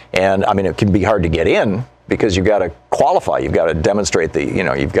 And I mean, it can be hard to get in because you've got to qualify. You've got to demonstrate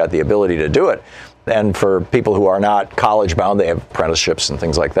you've got the ability to do it. And for people who are not college bound, they have apprenticeships and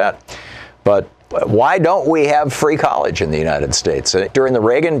things like that. But why don't we have free college in the United States? During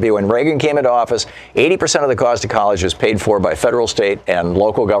when Reagan came into office, 80% of the cost of college was paid for by federal, state, and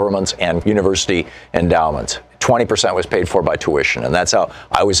local governments and university endowments. 20% was paid for by tuition. And that's how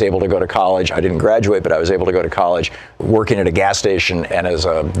I was able to go to college. I didn't graduate, but I was able to go to college working at a gas station and as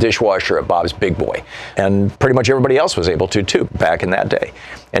a dishwasher at Bob's Big Boy. And pretty much everybody else was able to, too, back in that day.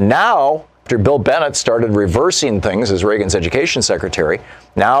 And now, after Bill Bennett started reversing things as Reagan's education secretary,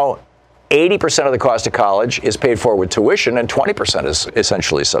 now 80% of the cost of college is paid for with tuition, and 20% is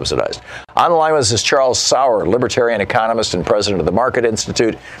essentially subsidized. On the line with us is Charles Sauer, libertarian economist and president of the Market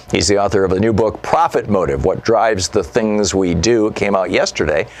Institute. He's the author of a new book, Profit Motive, What Drives the Things We Do. It came out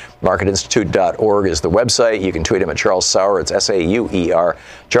yesterday. MarketInstitute.org is the website. You can tweet him at Charles Sauer. It's Sauer.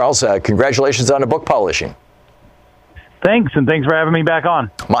 Charles, congratulations on the book publishing. Thanks, and thanks for having me back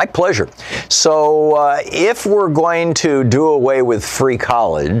on. My pleasure. So if we're going to do away with free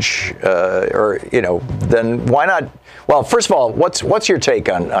college, then why not? Well, first of all, what's your take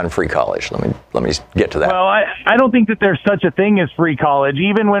on free college? Let me get to that. Well, I don't think that there's such a thing as free college.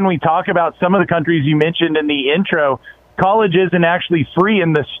 Even when we talk about some of the countries you mentioned in the intro, college isn't actually free,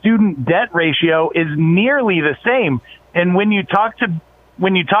 and the student debt ratio is nearly the same. And when you talk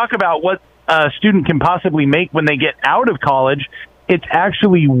about what a student can possibly make when they get out of college, it's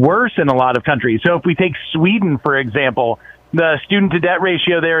actually worse in a lot of countries. So if we take Sweden, for example, the student to debt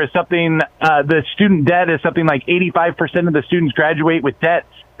ratio there is something, the student debt is something like 85% of the students graduate with debt,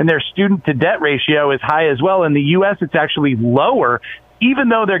 and their student to debt ratio is high as well. In the U.S., it's actually lower, even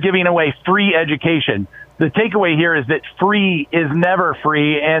though they're giving away free education. The takeaway here is that free is never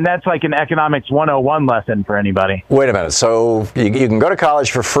free, and that's like an economics 101 lesson for anybody. Wait a minute. So you can go to college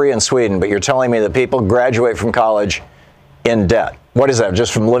for free in Sweden, but you're telling me that people graduate from college in debt. What is that,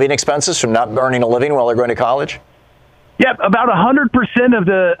 just from living expenses, from not earning a living while they're going to college? Yep, about 100% of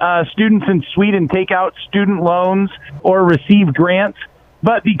the students in Sweden take out student loans or receive grants,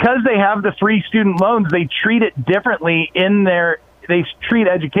 but because they have the free student loans, they treat it differently they treat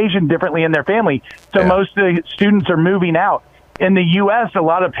education differently in their family. So most of the students are moving out. In the U.S., a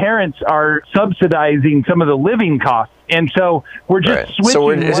lot of parents are subsidizing some of the living costs. And so we're just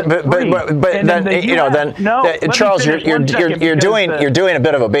switching. Charles, you're doing a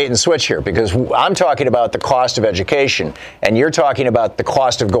bit of a bait and switch here, because I'm talking about the cost of education, and you're talking about the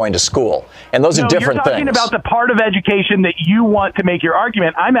cost of going to school, and those are different things. You're talking about the part of education that you want to make your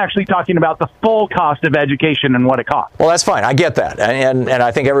argument. I'm actually talking about the full cost of education and what it costs. Well, that's fine. I get that, and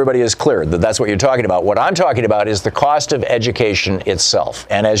I think everybody is clear that that's what you're talking about. What I'm talking about is the cost of education itself,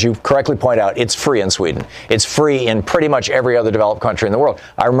 and as you correctly point out, it's free in Sweden. It's free in pretty much every other developed country in the world.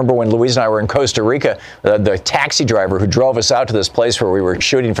 I remember when Louise and I were in Costa Rica, the taxi driver who drove us out to this place where we were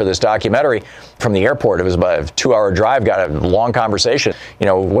shooting for this documentary from the airport, it was about a 2-hour drive, got a long conversation.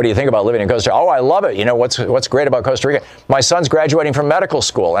 What do you think about living in Costa Rica? Oh, I love it. What's great about Costa Rica? My son's graduating from medical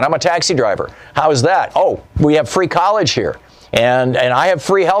school, and I'm a taxi driver. How is that? Oh, we have free college here. And I have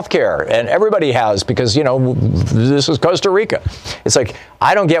free health care, and everybody has, because, this is Costa Rica. It's like,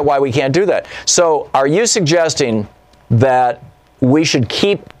 I don't get why we can't do that. So are you suggesting that we should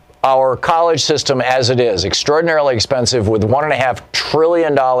keep our college system as it is, extraordinarily expensive, with $1.5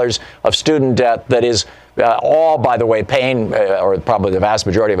 trillion of student debt that is all, by the way, paying, or probably the vast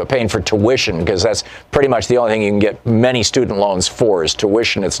majority of it, paying for tuition, because that's pretty much the only thing you can get many student loans for is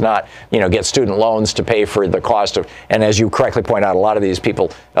tuition. It's not, get student loans to pay for the cost of, and as you correctly point out, a lot of these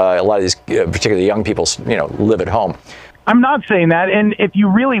people, particularly young people, live at home. I'm not saying that. And if you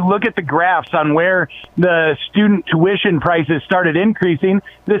really look at the graphs on where the student tuition prices started increasing,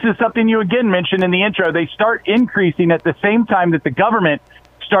 this is something you again mentioned in the intro. They start increasing at the same time that the government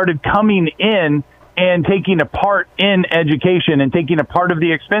started coming in and taking a part in education and taking a part of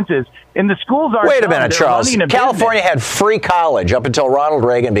the expenses. And the schools are... Wait a minute, Charles. California had free college up until Ronald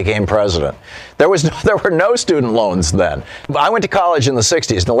Reagan became president. There were no student loans then. I went to college in the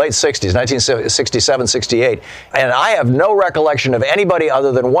 60s, in the late 60s, 1967, 68, and I have no recollection of anybody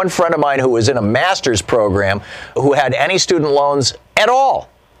other than one friend of mine who was in a master's program who had any student loans at all.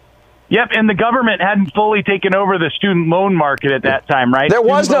 Yep, and the government hadn't fully taken over the student loan market at that time, right? There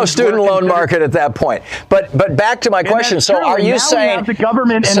was no student loan market at that point. But back to my question. So are you saying we have the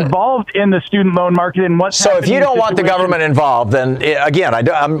government involved in the student loan market and what's so if you don't want the government involved, then again,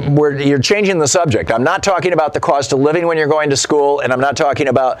 you're changing the subject. I'm not talking about the cost of living when you're going to school, and I'm not talking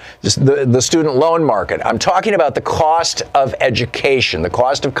about the student loan market. I'm talking about the cost of education, the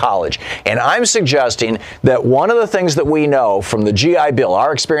cost of college. And I'm suggesting that one of the things that we know from the GI Bill,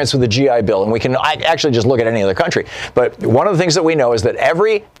 our experience with the GI Bill, and we can actually just look at any other country, but one of the things that we know is that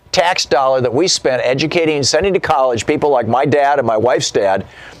every tax dollar that we spent educating and sending to college people like my dad and my wife's dad,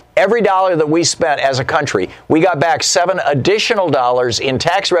 every dollar that we spent as a country, we got back $7 additional in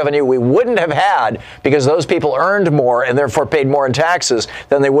tax revenue we wouldn't have had because those people earned more and therefore paid more in taxes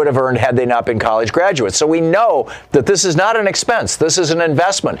than they would have earned had they not been college graduates. So we know that this is not an expense. This is an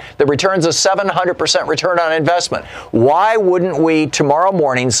investment that returns a 700% return on investment. Why wouldn't we tomorrow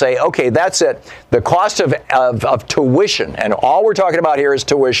morning say, okay, that's it. The cost of tuition, and all we're talking about here is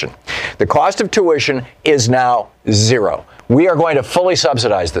tuition. The cost of tuition is now zero. We are going to fully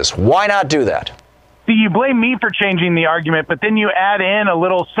subsidize this. Why not do that? See, you blame me for changing the argument, but then you add in a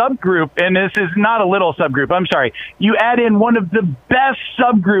little subgroup, and this is not a little subgroup. I'm sorry. You add in one of the best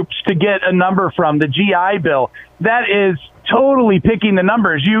subgroups to get a number from, the GI Bill. That is totally picking the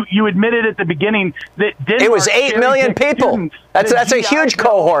numbers. You admitted at the beginning that Denmark, it was 8 million people. That's a huge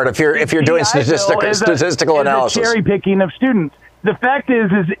cohort if you're doing statistical analysis. Cherry picking of students. The fact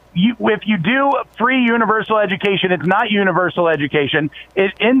is if you do free universal education, it's not universal education.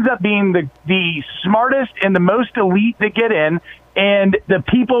 It ends up being the smartest and the most elite that get in, and the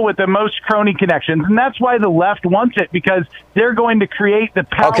people with the most crony connections, and that's why the left wants it, because they're going to create the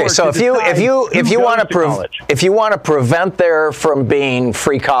power. Okay, so if you want to prevent there from being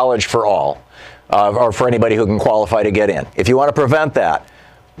free college for all, or for anybody who can qualify to get in, if you want to prevent that,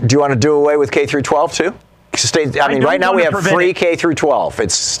 do you want to do away with K through 12 too? Right now we have free K through 12.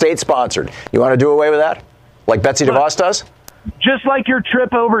 It's state sponsored. You want to do away with that, like Betsy DeVos does? Just like your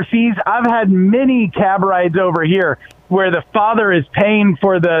trip overseas, I've had many cab rides over here where the father is paying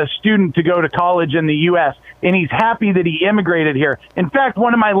for the student to go to college in the U.S., and he's happy that he immigrated here. In fact,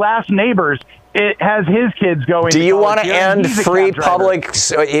 one of my last neighbors, it has his kids going. Do you want to end free public?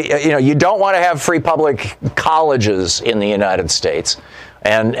 You don't want to have free public colleges in the United States.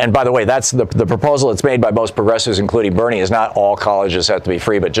 And by the way, that's the proposal that's made by most progressives, including Bernie, is not all colleges have to be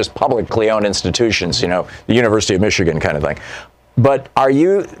free, but just publicly owned institutions, the University of Michigan kind of thing. But are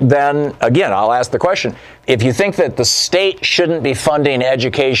you then, again, I'll ask the question, if you think that the state shouldn't be funding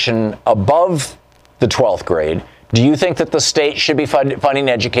education above the 12th grade, do you think that the state should be funding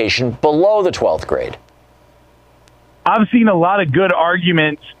education below the 12th grade? I've seen a lot of good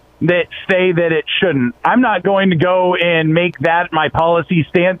arguments that say that it shouldn't. I'm not going to go and make that my policy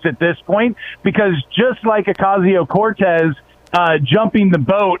stance at this point, because just like Ocasio-Cortez jumping the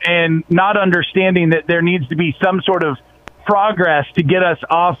boat and not understanding that there needs to be some sort of progress to get us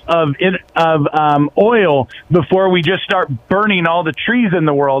off of oil before we just start burning all the trees in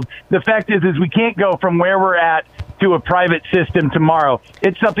the world. The fact is we can't go from where we're at to a private system tomorrow.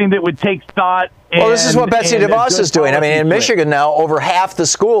 It's something that would take thought. Well, this is what Betsy DeVos is doing. I mean, in Michigan now, over half the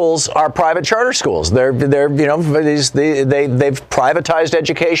schools are private charter schools. They've privatized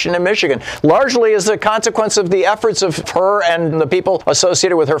education in Michigan, largely as a consequence of the efforts of her and the people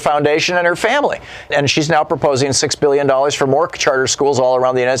associated with her foundation and her family. And she's now proposing $6 billion for more charter schools all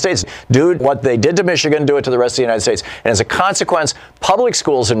around the United States. Do what they did to Michigan, do it to the rest of the United States. And as a consequence, public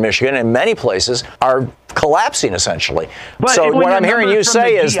schools in Michigan, in many places, are collapsing essentially. But so what I'm hearing you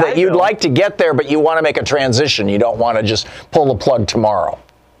say is that you'd like to get there, but you want to make a transition. You don't want to just pull the plug tomorrow.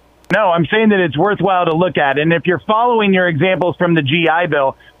 No, I'm saying that it's worthwhile to look at. And if you're following your examples from the GI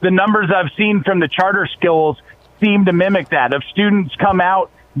Bill, the numbers I've seen from the charter schools seem to mimic that. If students come out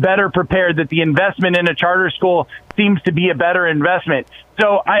better prepared, that the investment in a charter school seems to be a better investment.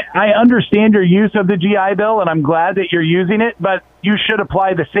 So I understand your use of the GI Bill, and I'm glad that you're using it, but you should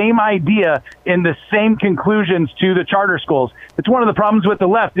apply the same idea in the same conclusions to the charter schools. It's one of the problems with the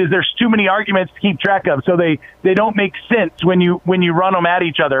left is there's too many arguments to keep track of, so they don't make sense when you run them at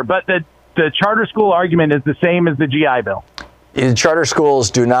each other. But the charter school argument is the same as the GI Bill. Charter schools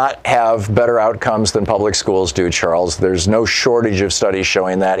do not have better outcomes than public schools do, Charles. There's no shortage of studies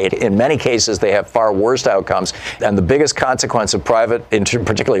showing that. In many cases, they have far worse outcomes. And the biggest consequence of private,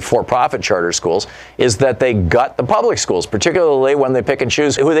 particularly for-profit charter schools, is that they gut the public schools, particularly when they pick and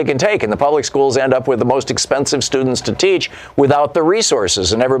choose who they can take. And the public schools end up with the most expensive students to teach without the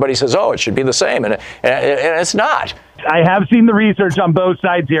resources. And everybody says, oh, it should be the same. And it's not. I have seen the research on both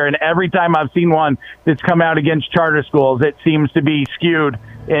sides here, and every time I've seen one that's come out against charter schools, it seems to be skewed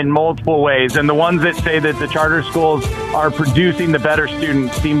in multiple ways. And the ones that say that the charter schools are producing the better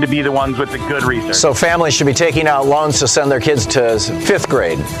students seem to be the ones with the good research. So families should be taking out loans to send their kids to fifth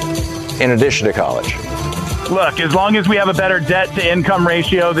grade in addition to college. Look, as long as we have a better debt-to-income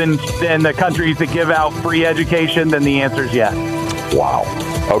ratio than the countries that give out free education, then the answer is yes. Wow.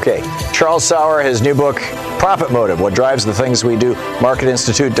 Okay. Charles Sauer, his new book, Profit Motive, What Drives the Things We Do,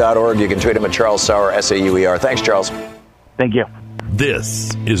 marketinstitute.org. You can tweet him at Charles Sauer, Sauer. Thanks, Charles. Thank you.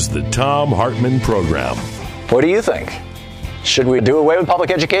 This is the Thom Hartmann Program. What do you think? Should we do away with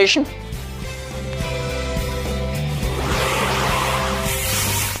public education?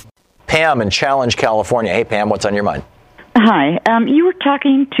 Pam in Challenge, California. Hey, Pam, what's on your mind? Hi. You were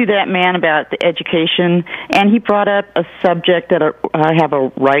talking to that man about the education, and he brought up a subject that I have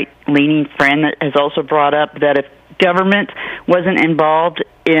a right-leaning friend that has also brought up, that if government wasn't involved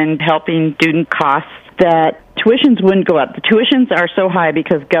in helping student costs, that tuitions wouldn't go up. The tuitions are so high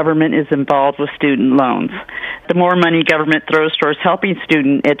because government is involved with student loans. The more money government throws towards helping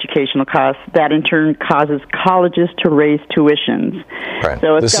student educational costs, that in turn causes colleges to raise tuitions. Right.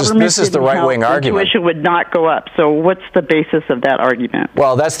 So if this is the right-wing argument. Tuition would not go up. So what's the basis of that argument?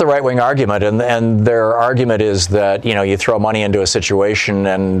 Well, that's the right-wing argument, and their argument is that, you throw money into a situation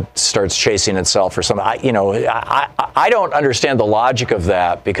and starts chasing itself or something. I don't understand the logic of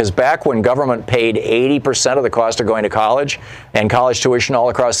that, because back when government paid 80% of the cost of going to college and college tuition all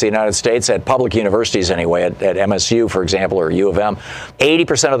across the United States, at public universities anyway, at MSU, for example, or U of M,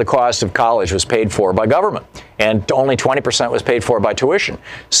 80% of the cost of college was paid for by government, and only 20% was paid for by tuition.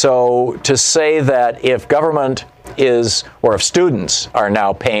 So to say that if government is, or if students are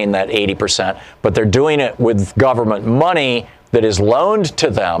now paying that 80%, but they're doing it with government money that is loaned to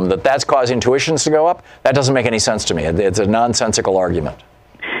them, that's causing tuitions to go up, that doesn't make any sense to me. It's a nonsensical argument.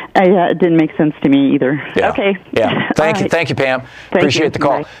 Yeah, it didn't make sense to me either. Yeah. Okay. Yeah. Thank you, Pam. Appreciate the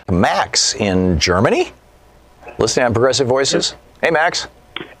call. Bye. Max in Germany, listening on Progressive Voices. Hey, Max.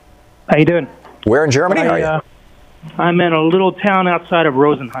 How you doing? Where in Germany are you? I'm in a little town outside of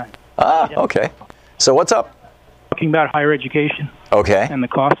Rosenheim. Okay. So what's up? Talking about higher education. Okay. And the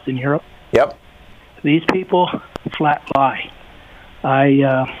costs in Europe. Yep. These people flat lie.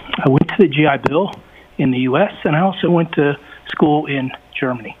 I went to the GI Bill in the U.S., and I also went to school in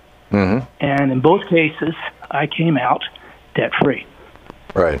Germany. Mm-hmm. And in both cases, I came out debt-free.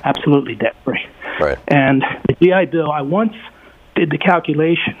 Right. Absolutely debt-free. Right. And the GI Bill, I once did the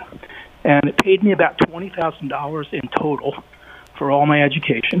calculation, and it paid me about $20,000 in total for all my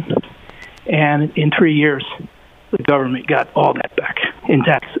education. And in 3 years, the government got all that back in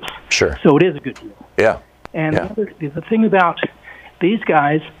taxes. Sure. So it is a good deal. Yeah. And the thing about these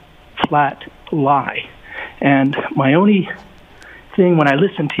guys flat lie. And my only thing when I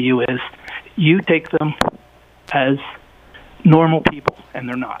listen to you is you take them as normal people, and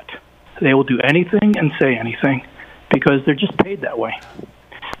they're not. They will do anything and say anything because they're just paid that way.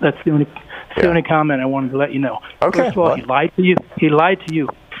 That's the only comment I wanted to let you know. Okay. First of all, he lied to you. He lied to you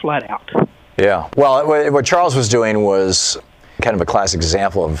flat out. Yeah. Well, what Charles was doing was kind of a classic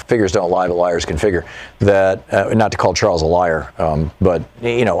example of figures don't lie, but liars can figure. That not to call Charles a liar, but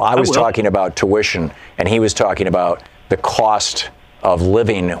I was talking about tuition, and he was talking about the cost of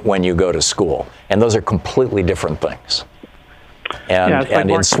living when you go to school, and those are completely different things.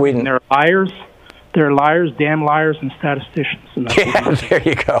 And in Sweden, they're liars. They're liars, damn liars, and statisticians. And there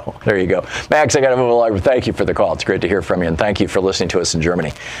you go. There you go. Max, I got to move along. Thank you for the call. It's great to hear from you, and thank you for listening to us in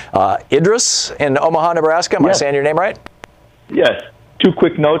Germany. Idris in Omaha, Nebraska. Am I saying your name right? Yes. 2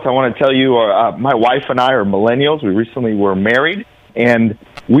 quick notes. I want to tell you, my wife and I are millennials. We recently were married, and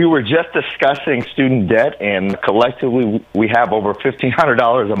we were just discussing student debt, and collectively we have over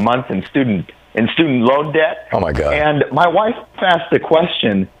 $1,500 a month in student loan debt. Oh, my God. And my wife asked the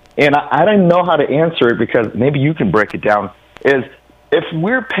question, and I didn't know how to answer it because maybe you can break it down, is if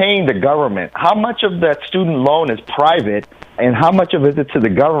we're paying the government, how much of that student loan is private and how much of it is to the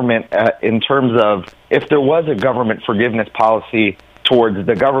government in terms of if there was a government forgiveness policy towards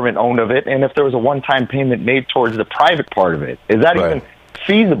the government owned of it, and if there was a one-time payment made towards the private part of it? Is that even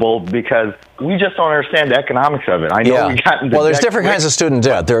feasible? Because we just don't understand the economics of it. I know we got into there's different kinds of student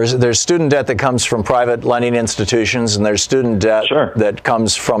debt. There's student debt that comes from private lending institutions, and there's student debt that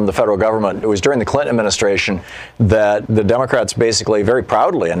comes from the federal government. It was during the Clinton administration that the Democrats basically very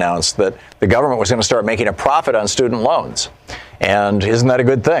proudly announced that the government was going to start making a profit on student loans. And isn't that a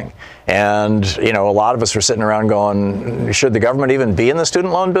good thing? And, a lot of us were sitting around going, should the government even be in the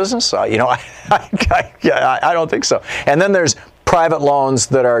student loan business? I don't think so. And then there's private loans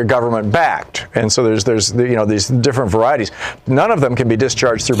that are government backed. And so there's these different varieties. None of them can be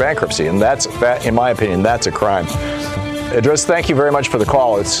discharged through bankruptcy. And that, in my opinion, that's a crime. Idris, thank you very much for the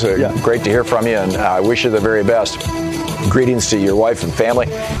call. It's great to hear from you, and I wish you the very best. Greetings to your wife and family.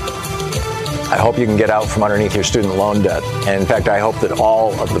 I hope you can get out from underneath your student loan debt. And in fact, I hope that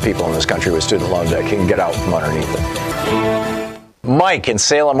all of the people in this country with student loan debt can get out from underneath it. Mike in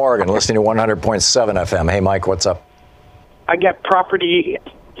Salem, Oregon, listening to 100.7 FM. Hey, Mike, what's up? I got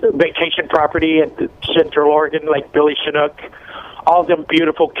vacation property at Central Oregon, like Billy Chinook. All them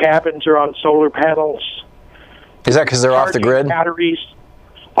beautiful cabins are on solar panels. Is that because they're off the grid? Batteries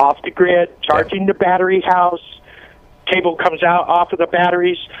off the grid, charging the battery house. Cable comes out off of the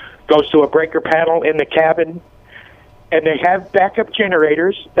batteries, goes to a breaker panel in the cabin, and they have backup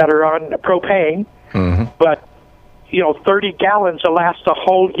generators that are on propane, but 30 gallons will last a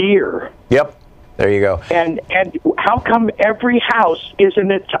whole year. Yep. There you go. And how come every house isn't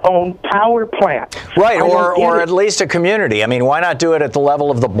its own power plant? Right, or at least a community. I mean, why not do it at the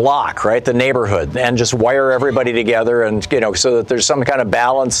level of the block, right, the neighborhood, and just wire everybody together and, so that there's some kind of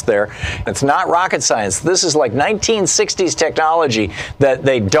balance there. It's not rocket science. This is like 1960s technology that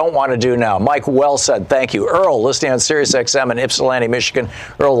they don't want to do now. Mike, well said. Thank you. Earl, listening on Sirius XM in Ypsilanti, Michigan.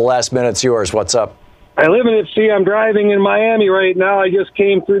 Earl, the last minute's yours. What's up? I live in I'm driving in Miami right now. I just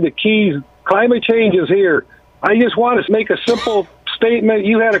came through the Keys. Climate change is here. I just want to make a simple statement.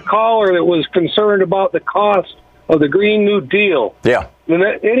 You had a caller that was concerned about the cost of the Green New Deal. Yeah. And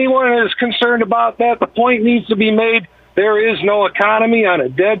anyone that is concerned about that, the point needs to be made. There is no economy on a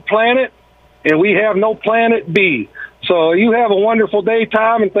dead planet, and we have no planet B. So you have a wonderful day,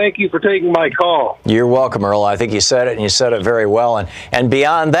 Tom, and thank you for taking my call. You're welcome, Earl. I think you said it, and you said it very well. And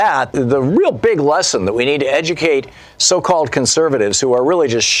beyond that, the real big lesson that we need to educate so-called conservatives who are really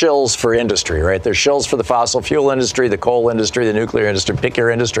just shills for industry, right? They're shills for the fossil fuel industry, the coal industry, the nuclear industry, pick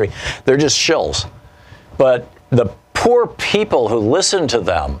your industry. They're just shills. But the poor people who listen to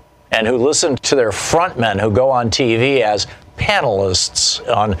them and who listen to their frontmen who go on TV as panelists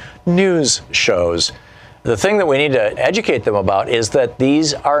on news shows, the thing that we need to educate them about is that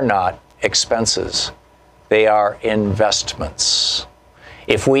these are not expenses. They are investments.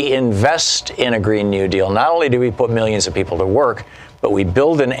 If we invest in a Green New Deal, not only do we put millions of people to work, but we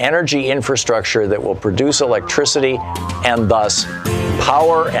build an energy infrastructure that will produce electricity and thus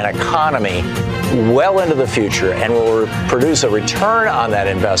power and economy well into the future and will produce a return on that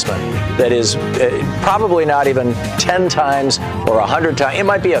investment that is probably not even 10 times or 100 times. It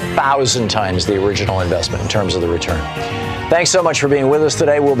might be 1,000 times the original investment in terms of the return. Thanks so much for being with us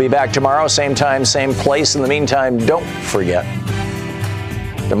today. We'll be back tomorrow, same time, same place. In the meantime, don't forget,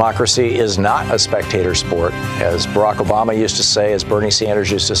 democracy is not a spectator sport. As Barack Obama used to say, as Bernie Sanders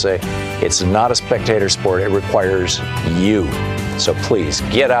used to say, it's not a spectator sport. It requires you. So please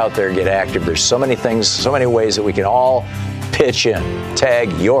get out there, get active. There's so many things, so many ways that we can all pitch in.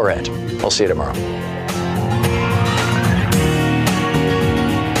 Tag your end. We'll see you tomorrow.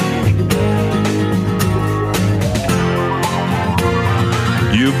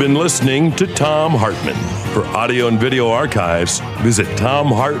 You've been listening to Thom Hartmann. For audio and video archives, visit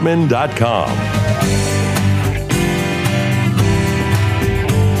thomhartmann.com.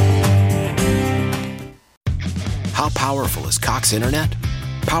 How powerful is Cox Internet?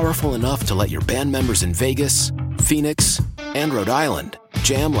 Powerful enough to let your band members in Vegas, Phoenix, and Rhode Island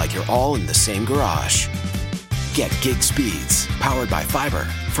jam like you're all in the same garage. Get gig speeds powered by fiber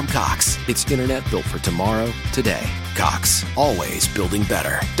from Cox. It's internet built for tomorrow, today. Cox, always building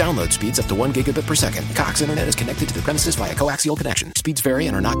better. Download speeds up to 1 gigabit per second. Cox Internet is connected to the premises via coaxial connection. Speeds vary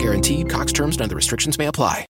and are not guaranteed. Cox terms and other restrictions may apply.